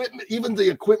the equipment, even the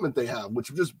equipment they have,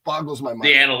 which just boggles my mind.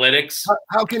 The analytics.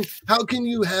 How can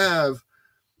you have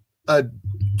a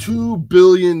 $2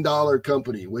 billion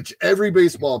company, which every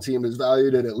baseball team is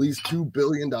valued at least $2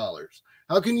 billion?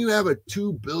 How can you have a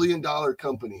 $2 billion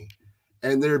company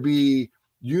and there be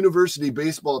university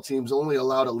baseball teams only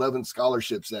allowed 11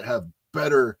 scholarships that have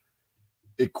better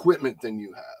equipment than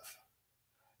you have?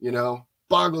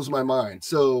 Boggles my mind.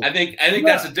 So I think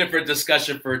that's a different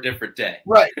discussion for a different day.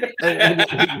 Right. And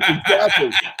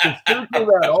exactly. To circle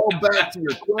that all back to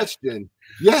your question,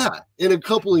 in a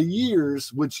couple of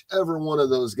years, whichever one of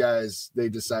those guys they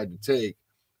decide to take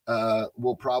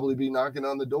will probably be knocking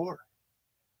on the door.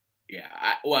 Yeah.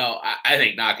 I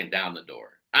think knocking down the door.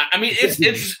 I mean,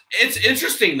 it's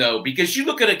interesting, though, because you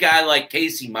look at a guy like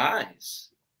Casey Mize,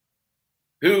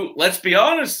 who, let's be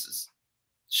honest,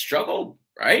 struggled,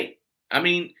 right? I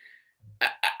mean,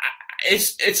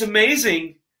 it's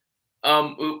amazing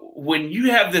when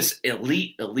you have this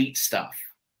elite stuff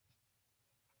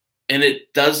and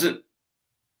it doesn't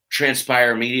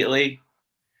transpire immediately.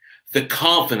 The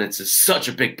confidence is such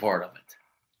a big part of it.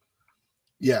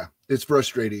 Yeah, it's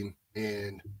frustrating,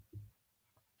 and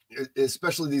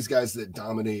especially these guys that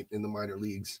dominate in the minor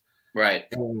leagues, right?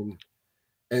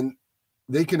 And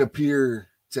they can appear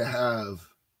to have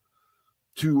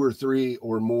 2 or 3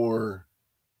 or more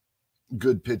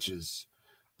good pitches,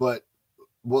 but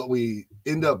what we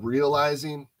end up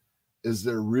realizing is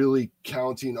they're really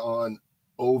counting on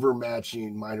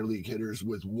overmatching minor league hitters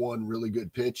with one really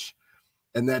good pitch,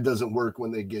 and that doesn't work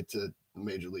when they get to the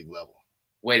major league level.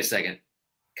 Wait a second,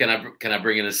 can I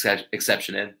bring an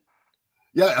exception in?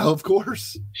 Yeah, of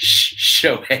course.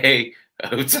 Shohei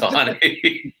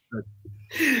Ohtani.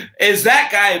 Is that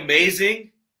guy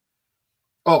amazing?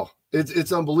 Oh,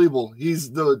 it's unbelievable.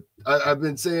 I've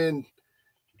been saying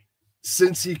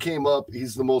since he came up,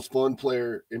 he's the most fun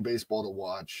player in baseball to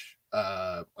watch.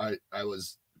 I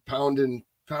was pounding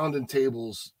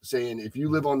tables saying if you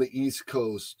live on the East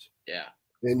Coast, yeah,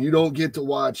 and you don't get to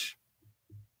watch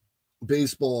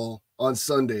baseball on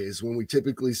Sundays when we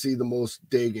typically see the most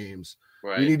day games.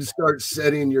 Right. You need to start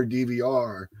setting your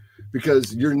DVR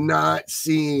because you're not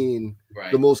seeing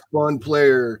the most fun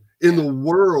player in the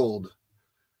world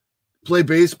play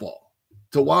baseball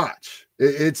to watch.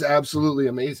 It's absolutely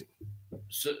amazing.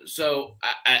 So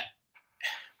I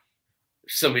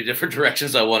so many different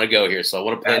directions I want to go here. So I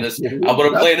want to play this. I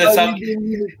want to play this up.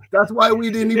 That's why we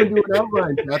didn't even do an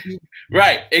outline, Kathy.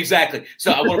 Right, exactly.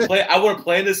 So I want to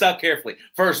play this out carefully.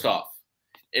 First off,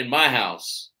 in my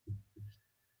house,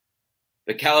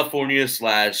 the California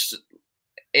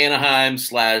 / Anaheim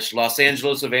 / Los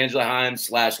Angeles of Anaheim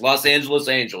 / Los Angeles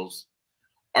Angels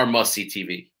are must-see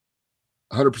TV.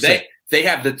 100%. They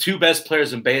have the two best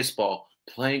players in baseball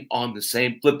playing on the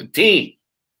same flipping team.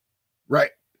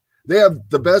 Right. They have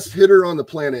the best hitter on the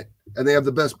planet, and they have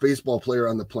the best baseball player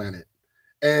on the planet.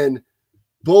 And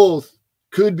both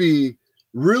could be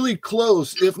really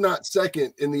close, if not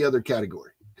second, in the other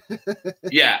category.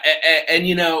 Yeah.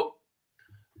 And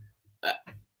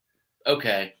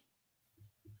okay.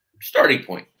 Starting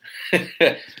point.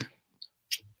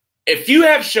 If you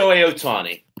have Shohei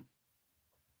Ohtani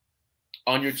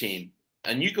on your team,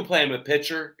 and you can play him at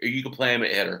pitcher or you can play him at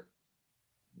hitter,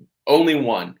 only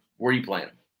one, where are you playing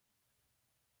him?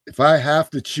 If I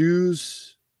have to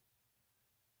choose,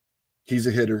 he's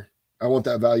a hitter. I want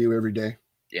that value every day.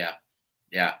 Yeah.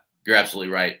 You're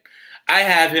absolutely right. I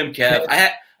have him, Kev.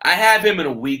 I have him in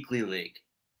a weekly league.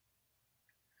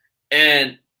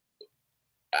 And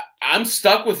I'm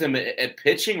stuck with him at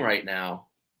pitching right now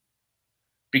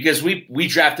because we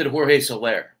drafted Jorge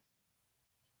Soler.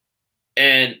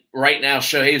 And right now,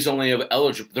 Shohei's only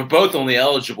eligible. They're both only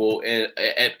eligible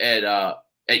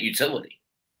at utility.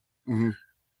 Mm-hmm.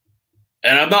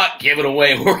 And I'm not giving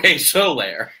away Jorge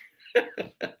Soler.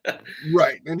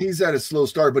 Right. And he's had a slow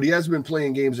start, but he has been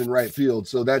playing games in right field.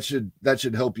 So that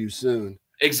should help you soon.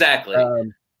 Exactly.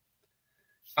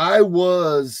 I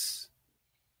was,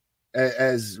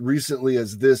 as recently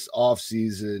as this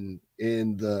offseason,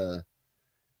 in the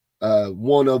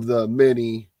one of the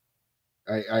many,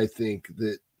 I think,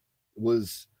 that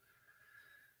was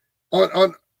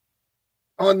on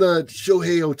the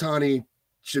Shohei Ohtani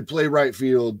should play right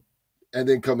field and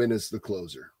then come in as the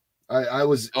closer. I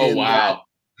was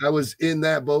I was in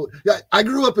that boat. Yeah, I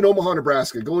grew up in Omaha,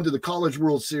 Nebraska, going to the College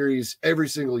World Series every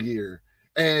single year.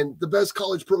 And the best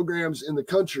college programs in the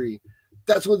country,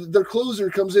 that's what their closer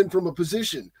comes in from a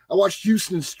position. I watched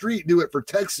Houston Street do it for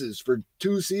Texas for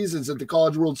 2 seasons at the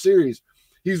College World Series.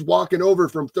 He's walking over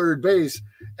from third base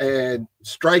and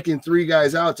striking 3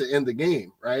 guys out to end the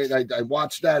game, right? I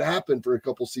watched that happen for a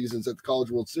couple seasons at the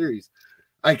College World Series.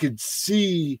 I could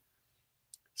see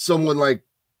someone like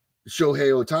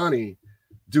Shohei Ohtani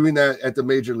doing that at the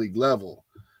major league level.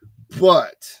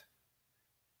 But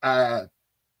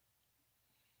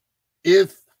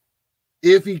if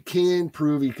he can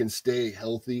prove he can stay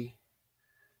healthy,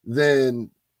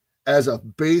 then as a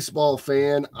baseball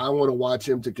fan, I want to watch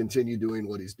him to continue doing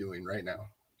what he's doing right now.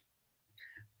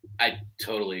 I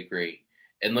totally agree.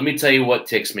 And let me tell you what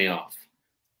ticks me off.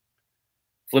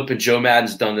 Flippin' Joe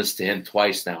Madden's done this to him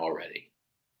twice now already.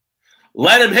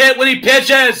 Let him hit when he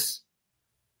pitches.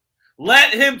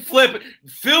 Let him flip it.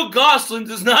 Phil Gosselin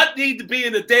does not need to be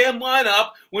in the damn lineup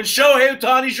when Shohei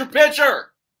Ohtani's your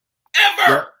pitcher.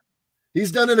 Ever. Yeah.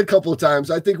 He's done it a couple of times.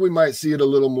 I think we might see it a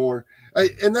little more.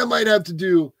 And that might have to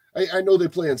do, I know they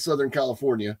play in Southern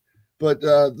California, but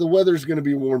the weather's going to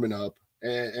be warming up,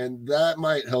 and that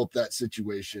might help that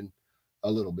situation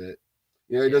a little bit.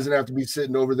 You know, he doesn't have to be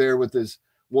sitting over there with his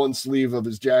one sleeve of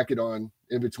his jacket on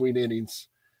in between innings.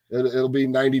 It'll be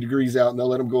 90 degrees out, and they'll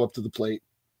let him go up to the plate.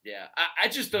 Yeah, I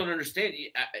just don't understand.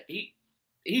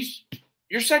 He's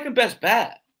your second best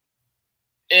bat,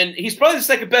 and he's probably the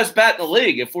second best bat in the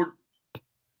league. If we're,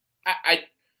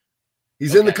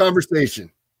 he's in the conversation.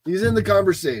 He's in the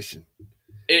conversation.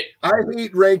 I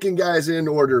hate ranking guys in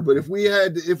order, but if we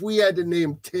had to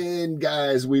name 10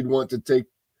 guys we'd want to take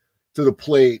to the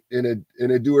plate in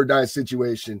a do or die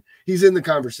situation, he's in the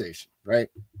conversation, right?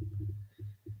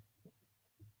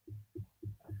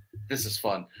 This is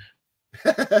fun.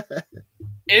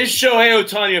 Is Shohei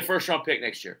Ohtani a first-round pick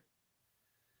next year?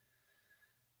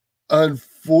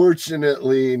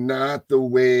 Unfortunately, not the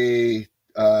way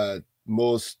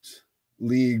most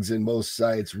leagues and most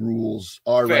sites rules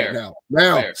are right now.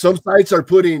 Now, some sites are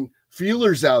putting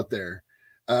feelers out there.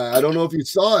 I don't know if you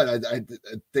saw it. I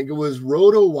think it was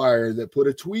RotoWire that put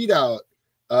a tweet out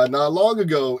not long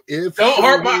ago. If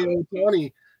Shohei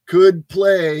Ohtani could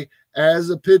play as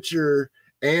a pitcher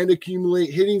and accumulate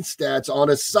hitting stats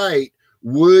on a site,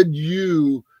 would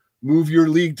you move your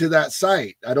league to that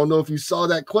site? I don't know if you saw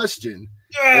that question.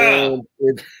 And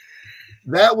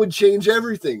that would change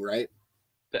everything, right?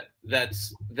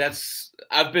 That's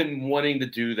I've been wanting to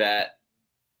do that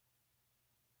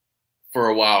for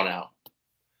a while now.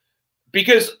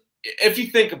 Because if you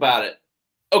think about it,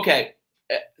 okay,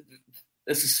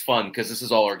 this is fun because this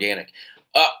is all organic.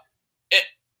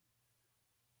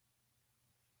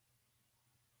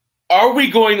 Are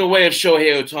we going the way of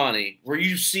Shohei Ohtani, where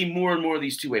you see more and more of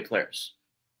these two-way players?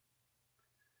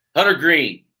 Hunter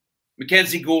Green,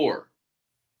 Mackenzie Gore,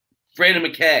 Brandon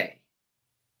McKay.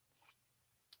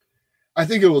 I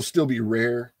think it will still be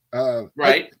rare.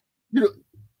 Right.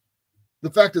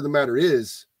 The fact of the matter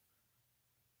is,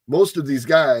 most of these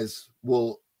guys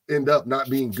will end up not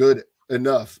being good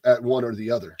enough at one or the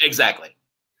other. Exactly.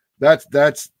 That's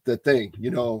the thing,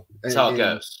 That's how it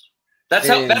goes.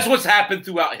 That's what's happened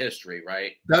throughout history,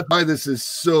 right? That's why this is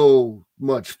so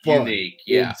much fun. Unique,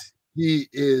 yeah. He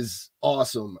is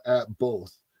awesome at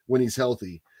both when he's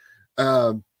healthy.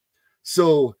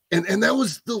 So that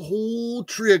was the whole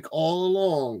trick all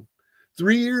along.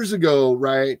 3 years ago,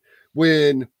 right,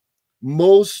 when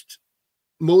most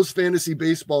fantasy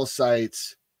baseball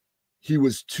sites, he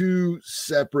was two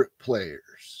separate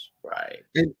players. Right.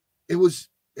 And it was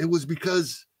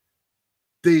because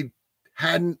they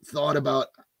hadn't thought about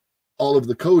all of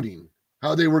the coding,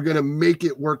 how they were going to make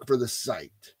it work for the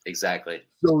site. Exactly.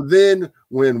 So then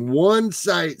when one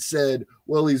site said,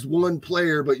 well, he's one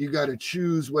player, but you got to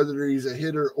choose whether he's a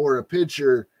hitter or a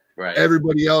pitcher. Right.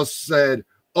 Everybody else said,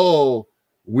 oh,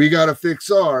 we got to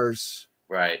fix ours.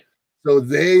 Right. So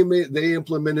they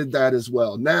implemented that as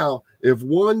well. Now, if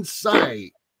one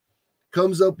site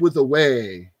comes up with a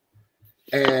way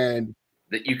and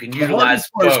that you can utilize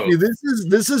both.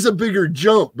 This is a bigger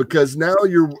jump because now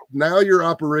you're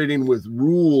operating with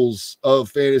rules of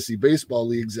fantasy baseball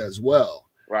leagues as well.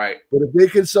 Right. But if they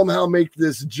can somehow make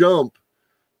this jump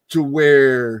to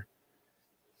where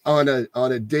on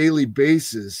a daily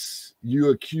basis you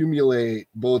accumulate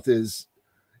both his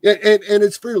and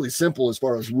it's fairly simple as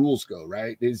far as rules go,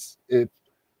 right? Is if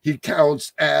he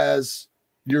counts as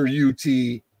your UT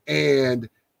and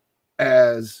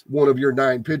as one of your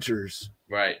 9 pitchers.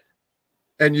 Right.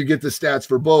 And you get the stats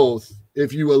for both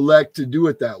if you elect to do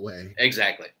it that way.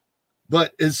 Exactly.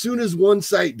 But as soon as one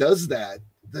site does that,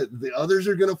 the others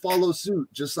are going to follow suit,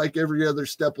 just like every other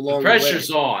step along the way.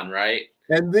 Pressure's on, right?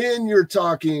 And then you're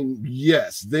talking,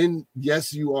 yes,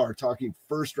 you are talking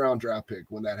first round draft pick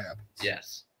when that happens.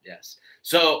 Yes.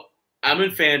 So I'm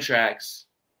in Fantrax.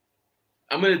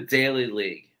 I'm in a daily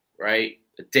league, right?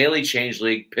 A daily change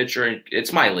league, pitcher, and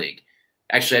it's my league.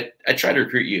 Actually, I tried to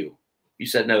recruit you. You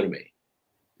said no to me.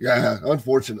 Yeah,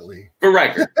 unfortunately. For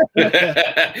record.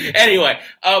 Anyway,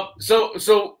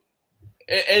 so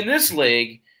in this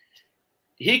league,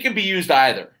 he can be used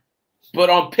either. But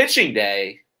on pitching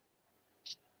day,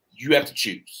 you have to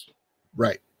choose.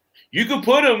 Right. You can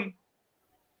put him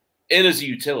in as a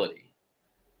utility,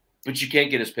 but you can't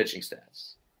get his pitching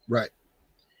stats. Right.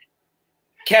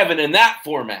 Kevin, in that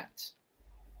format,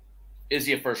 is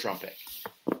he a first-round pick?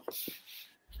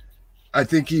 I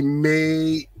think he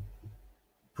may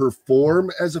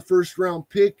perform as a first-round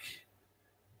pick,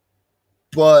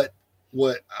 but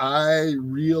what I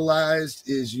realized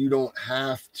is you don't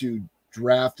have to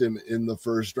draft him in the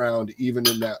first round, even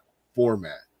in that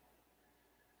format.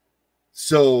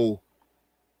 So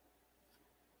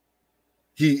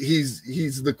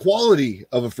he's the quality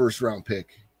of a first-round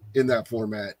pick in that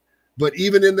format, but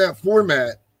even in that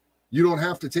format, you don't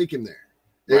have to take him there.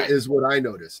 Right. Is what I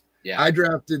noticed. Yeah. I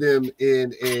drafted him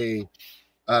in a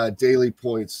daily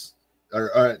points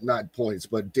or not points,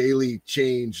 but daily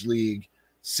change league,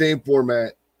 same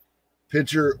format,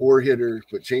 pitcher or hitter,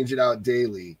 but change it out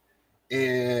daily.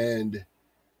 And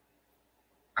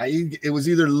it was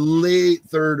either late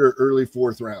third or early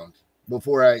fourth round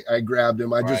before I grabbed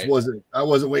him. I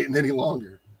wasn't waiting any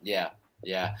longer. Yeah.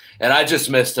 And I just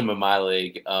missed him in my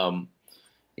league.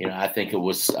 I think it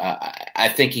was. I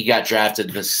think he got drafted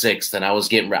in the 6th, and I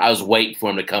was waiting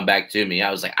for him to come back to me. I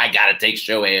was like, I got to take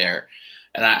Shohei there,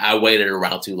 and I waited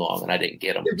around too long, and I didn't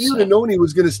get him. If you'd have known he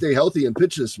was going to stay healthy and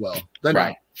pitch this well, then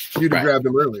you'd have grabbed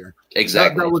him earlier.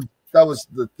 Exactly. That was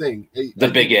the thing. The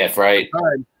big if, right?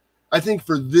 I think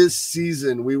for this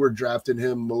season we were drafting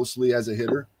him mostly as a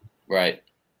hitter, right?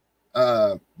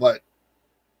 But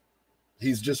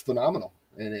he's just phenomenal,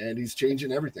 and he's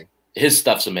changing everything. His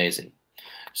stuff's amazing.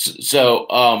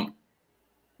 So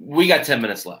we got 10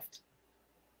 minutes left.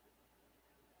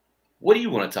 What do you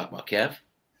want to talk about, Kev?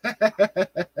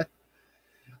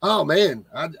 Oh, man.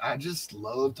 I just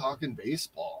love talking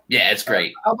baseball. Yeah, it's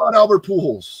great. How about Albert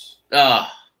Pujols?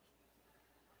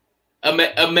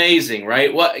 Amazing,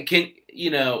 right? What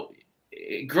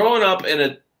growing up in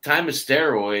a time of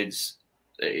steroids,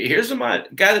 here's a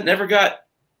guy that never got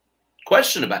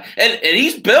questioned about, and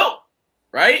he's built,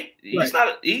 right? He's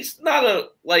not a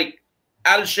like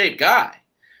out of shape guy.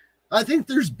 I think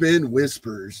there's been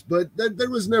whispers, but there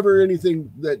was never anything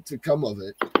that to come of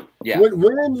it. Yeah.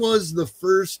 When was the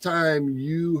first time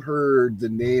you heard the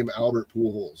name Albert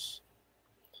Pujols?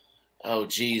 Oh,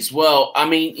 geez. Well, I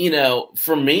mean,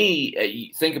 for me,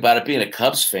 you think about it, being a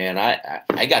Cubs fan,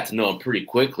 I got to know him pretty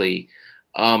quickly.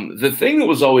 The thing that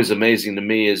was always amazing to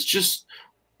me is just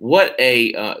what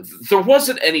there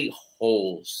wasn't any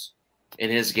holes in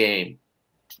his game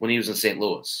when he was in St.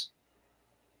 Louis.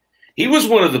 He was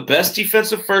one of the best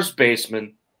defensive first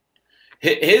basemen.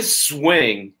 His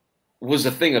swing was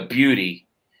a thing of beauty.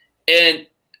 And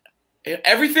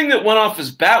everything that went off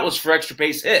his bat was for extra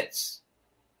base hits.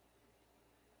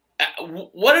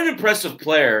 What an impressive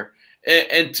player.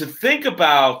 And to think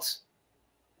about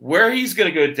where he's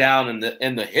going to go down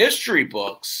in the history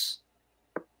books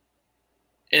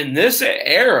in this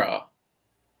era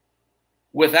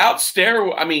without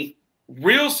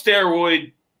real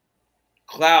steroid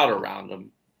cloud around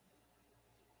him.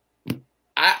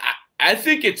 I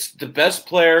think it's the best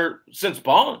player since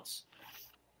Bonds.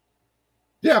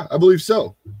 Yeah, I believe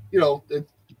so.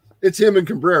 It's him and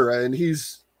Cabrera, and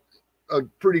he's a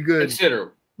pretty good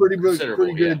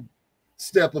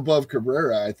step above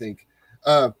Cabrera, I think.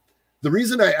 The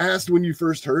reason I asked when you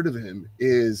first heard of him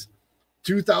is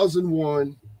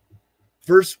 2001,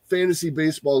 first fantasy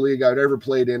baseball league I'd ever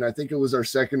played in. I think it was our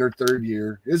second or third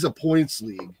year. It was a points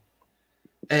league.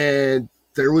 And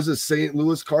there was a St.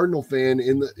 Louis Cardinal fan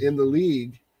in the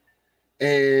league.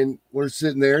 And we're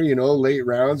sitting there, late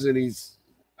rounds, and he's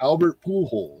Albert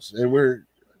Pujols. And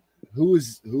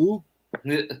who?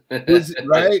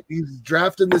 Right? He's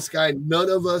drafting this guy none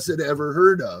of us had ever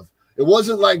heard of. It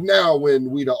wasn't like now when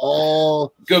we'd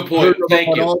all good point.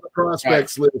 Thank you. All the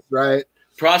prospects list, right?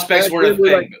 Prospects weren't a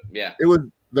thing. Yeah. It was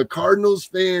the Cardinals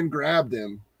fan grabbed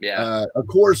him. Yeah. Of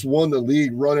course, won the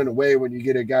league running away when you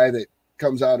get a guy that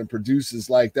comes out and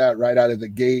produces like that right out of the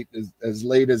gate as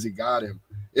late as he got him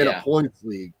in a points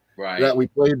league that we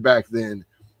played back then.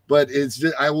 But it's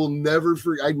just, I have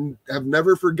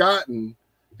never forgotten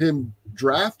him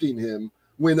drafting him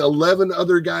when 11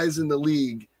 other guys in the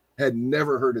league had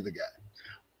never heard of the guy.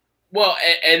 Well,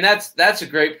 and that's a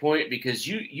great point, because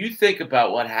you think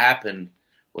about what happened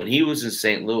when he was in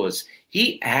St. Louis.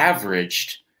 He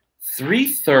averaged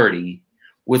 .330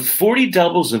 with 40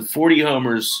 doubles and 40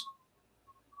 homers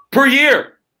per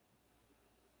year.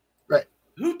 Right.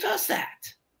 Who does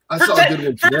that? I saw a good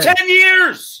one for 10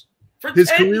 years.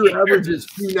 His career average is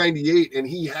 .298, and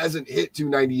he hasn't hit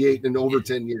 .298 in over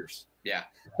 10 years. Yeah.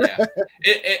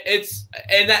 It's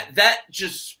and that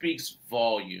just speaks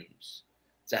volumes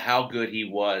to how good he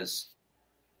was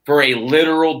for a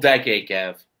literal decade,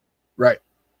 Kev. Right,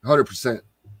 100%.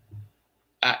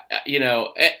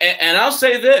 And I'll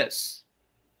say this: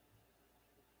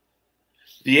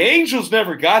 the Angels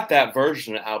never got that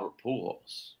version of Albert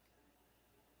Pujols.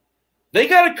 They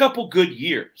got a couple good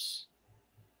years,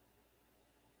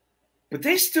 but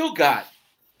they still got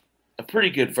a pretty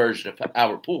good version of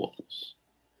Albert Pujols.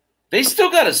 They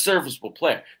still got a serviceable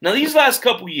player. Now, these last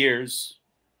couple years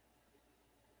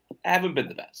haven't been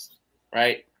the best,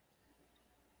 right?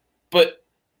 But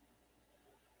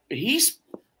he's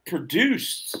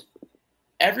produced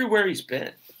everywhere he's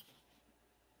been.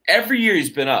 Every year he's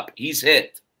been up, he's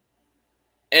hit.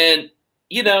 And,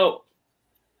 a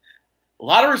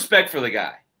lot of respect for the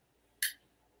guy.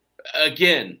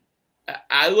 Again,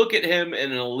 I look at him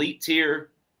in an elite tier,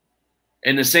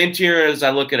 in the same tier as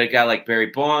I look at a guy like Barry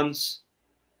Bonds.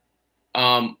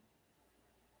 First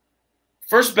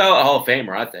ballot Hall of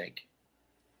Famer, I think.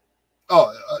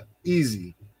 Oh,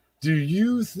 easy. Do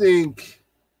you think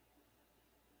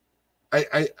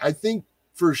I think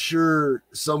for sure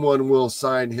someone will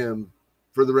sign him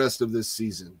for the rest of this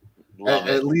season.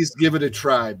 At least give it a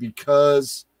try,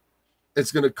 because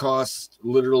it's going to cost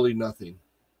literally nothing.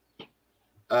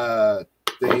 The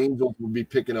Angels will be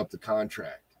picking up the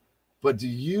contract. But do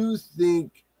you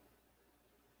think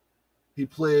he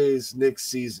plays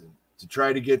next season to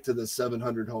try to get to the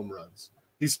 700 home runs?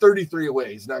 He's 33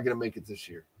 away. He's not going to make it this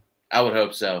year. I would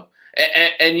hope so.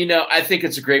 And I think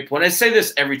it's a great point. I say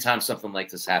this every time something like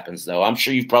this happens, though. I'm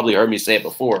sure you've probably heard me say it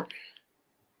before.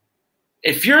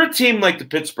 If you're a team like the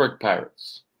Pittsburgh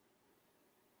Pirates,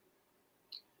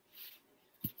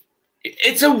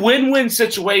 it's a win-win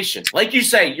situation. Like you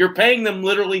say, you're paying them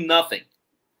literally nothing.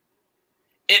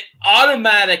 It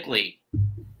automatically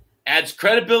adds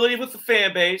credibility with the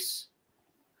fan base,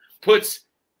 puts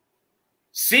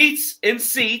seats in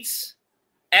seats,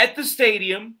 at the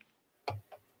stadium.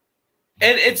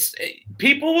 And it's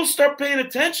people will start paying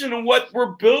attention to what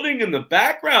we're building in the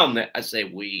background. I say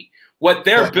what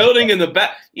they're building in the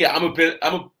back. Yeah, I'm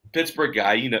a Pittsburgh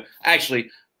guy. You know, actually,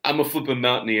 I'm a flipping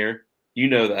Mountaineer. You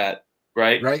know that,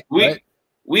 right? Right.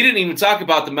 We didn't even talk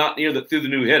about the Mountaineer that threw the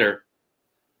new hitter.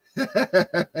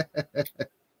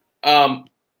 But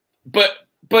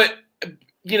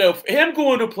you know, him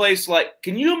going to a place like,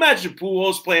 can you imagine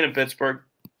Pujols playing in Pittsburgh?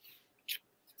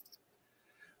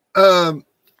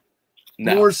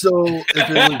 No. More so if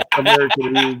it was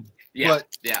American League. Yeah.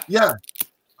 Yeah.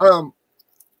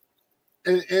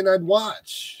 And I'd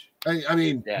watch. I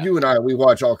mean, you and I, we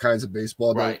watch all kinds of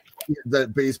baseball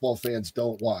that baseball fans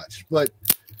don't watch. But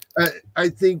I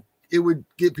think it would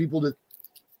get people to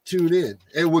tune in.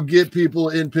 It would get people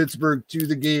in Pittsburgh to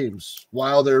the games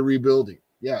while they're rebuilding.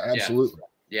 Yeah, absolutely.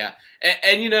 Yeah.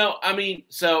 And you know, I mean,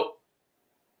 so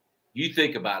you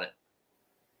think about it.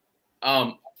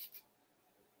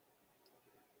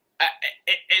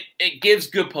 It gives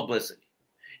good publicity.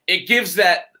 It gives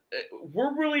that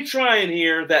we're really trying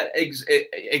here that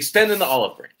extending the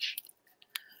olive branch.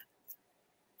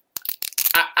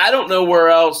 I don't know where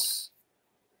else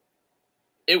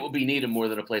it would be needed more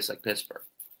than a place like Pittsburgh.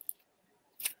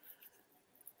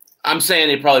 I'm saying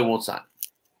they probably won't sign.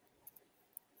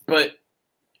 But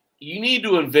you need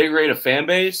to invigorate a fan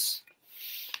base.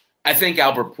 I think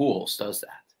Albert Pujols does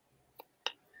that.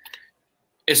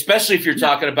 Especially if you're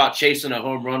talking about chasing a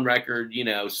home run record, you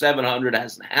know, 700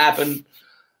 hasn't happened.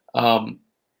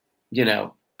 You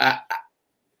know, I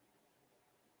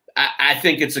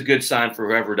think it's a good sign for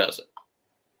whoever does it.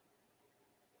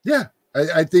 Yeah,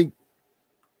 I think,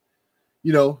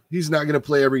 you know, he's not going to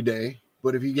play every day,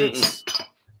 but if he gets,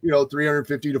 you know,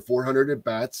 350 to 400 at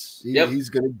bats, he's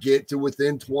going to get to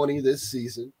within 20 this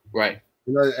season. Right.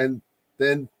 You know, and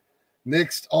then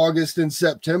next August and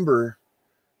September,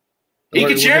 he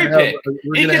can cherry pick.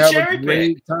 We're going to have a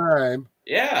great time.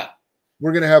 Yeah.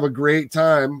 We're going to have a great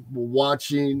time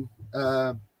watching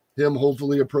him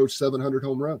hopefully approach 700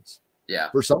 home runs. Yeah.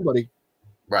 For somebody.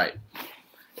 Right.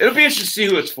 It'll be interesting to see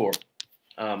who it's for.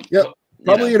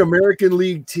 Probably an American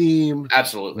League team.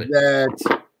 Absolutely.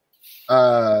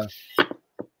 That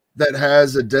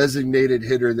has a designated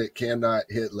hitter that cannot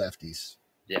hit lefties.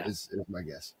 Yeah. Is my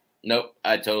guess. Nope.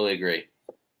 I totally agree.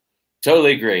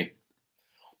 Totally agree.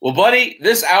 Well, buddy,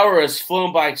 this hour has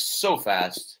flown by so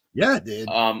fast. Yeah, it did.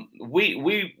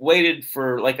 We waited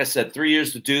for, like I said, 3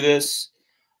 years to do this.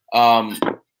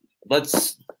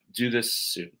 Let's do this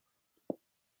soon.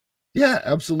 Yeah,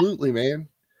 absolutely, man.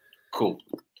 Cool.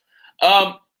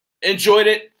 Enjoyed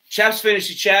it. Chaps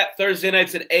Fantasy Chat, Thursday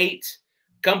nights at 8.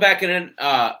 Come back in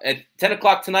at 10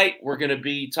 o'clock tonight. We're going to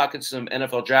be talking some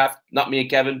NFL draft. Not me and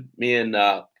Kevin, me and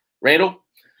Randall.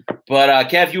 But,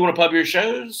 Kev, you want to plug your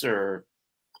shows or?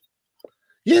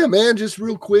 Yeah, man, just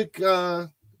real quick,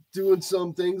 doing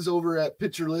some things over at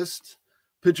PitcherList,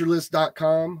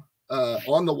 pitcherlist.com.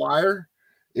 On the Wire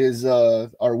is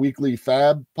our weekly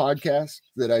Fab podcast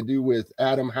that I do with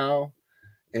Adam Howe.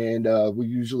 And we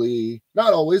usually,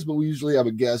 not always, but we usually have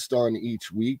a guest on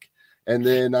each week. And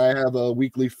then I have a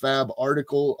weekly Fab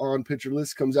article on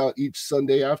PitcherList, comes out each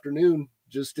Sunday afternoon,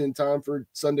 just in time for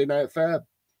Sunday Night Fab.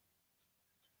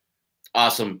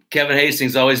 Awesome. Kevin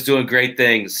Hastings always doing great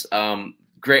things.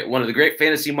 Great, one of the great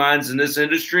fantasy minds in this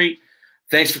industry.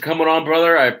 Thanks for coming on,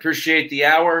 brother. I appreciate the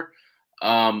hour.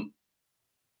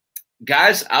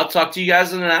 Guys, I'll talk to you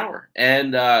guys in an hour.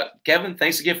 And Kevin,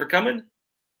 thanks again for coming.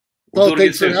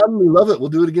 Thanks for having me. Love it. We'll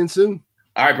do it again soon.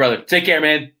 All right, brother. Take care,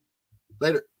 man.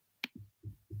 Later.